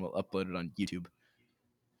pod, and we'll upload it on YouTube.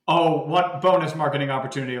 Oh, what bonus marketing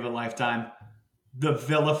opportunity of a lifetime. The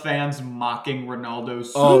Villa fans mocking Ronaldo.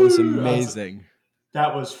 Oh, it was amazing.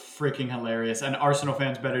 That was freaking hilarious. And Arsenal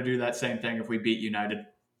fans better do that same thing if we beat United.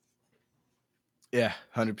 Yeah,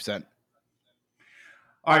 100%.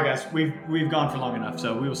 All right, guys. We've gone for long enough,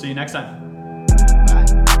 so we will see you next time.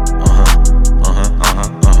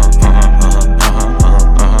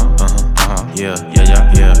 Yeah.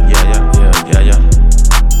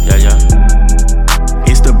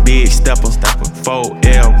 It's the big stepper,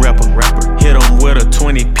 4L rapper. Hit him with a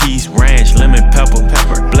 20-piece ranch, lemon pepper.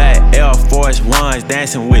 Black Air Force Ones,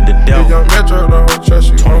 dancing with the devil.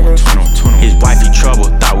 His wifey trouble,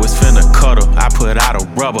 thought was finna cut her. I put out a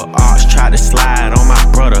rubber, ox tried to slide on my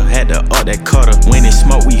brother, had to up that cutter. When it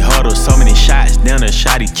smoke, we huddle, so many shots, down and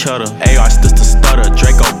shot each other. AR sister stutter,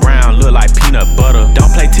 Draco Brown look like peanut butter.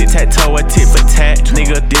 Don't play tic-tac-toe or tit for tat,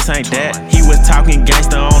 nigga, this ain't that. He was talking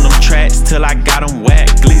gangster on them tracks till I got him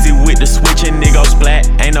whacked. Glizzy with the switch and nigga splat,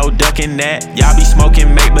 ain't no ducking that. Y'all be smoking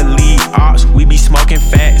make-believe ops, we be smoking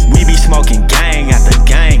facts. We be smoking gang after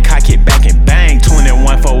gang, cock it back and bang.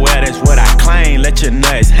 21 for well, that's what I claim, let your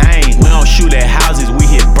nuts hang. We don't shoot at houses, we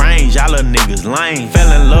hit brains, y'all little niggas lame.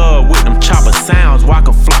 Fell in love with them chopper sounds, walk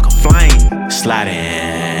a flock of flame.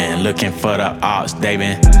 Sliding, looking for the ops, they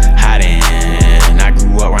been hiding. I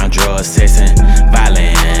grew up around drugs, sex and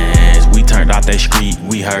violence. We turned off that street,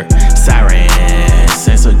 we heard sirens.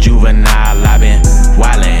 Since a juvenile, I been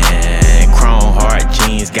wildin'. Chrome hard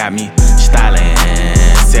jeans got me stylin'.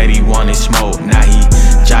 Said he wanted smoke, now he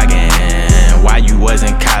jogging. While you was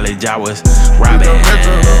in college, I was robbing.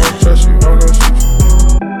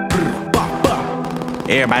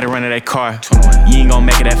 Everybody running that car. 21. You ain't gon'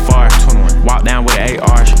 make it that far. 21. Walk down with an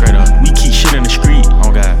AR. Straight up. We keep shit in the street.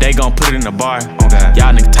 Oh God. They gon' put it in the bar. Oh God.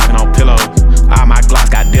 Y'all niggas talking on pillows. All my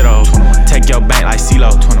Glocks got dittos. 21. Take your bank like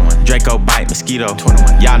CeeLo. 21. Draco bite mosquito.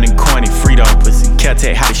 21. Y'all niggas corny Frito. Pussy.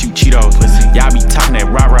 Caltech how to shoot Cheetos. Pussy. Y'all be talking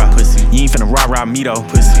that rah-rah. Pussy. You ain't finna rah-rah me though.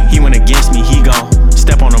 Pussy. He went against me, he gon'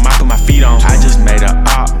 Step on them, I put my feet on. I just made a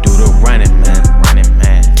op, do the running man.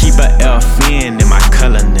 Keep a FN in my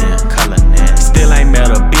color now. Still ain't met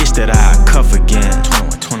a bitch that I cuff again.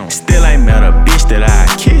 Still ain't met a bitch that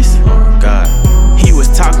I kiss. Oh God. He was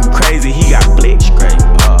talking crazy, he got blicked straight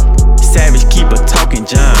up. Savage keeper talking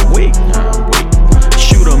John Wick.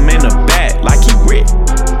 Shoot him in the back like he Rick.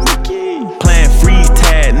 Playing freeze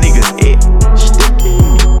tag, niggas it.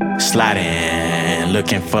 Slidin',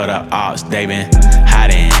 looking for the ops, they been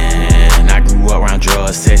hiding. I grew up around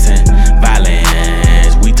drugs, sex, and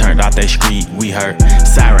violence. We turned off that street, we heard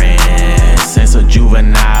sirens. Since a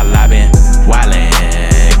juvenile, I been wildin'.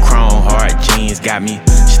 Chrome hard jeans got me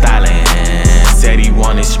stylin'. Said he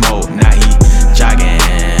wanted smoke, now he jogging.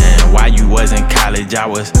 While you was in college, I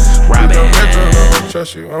was robbing. I'm gonna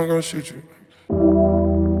trust you, I'm gonna shoot you.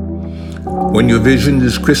 When your vision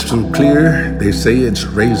is crystal clear, they say it's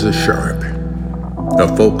razor sharp. A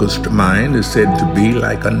focused mind is said to be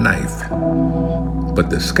like a knife, but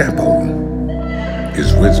the scalpel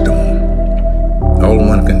is wisdom. All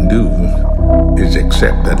one can do is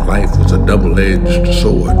accept that life was a double-edged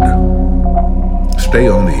sword. Stay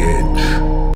on the edge.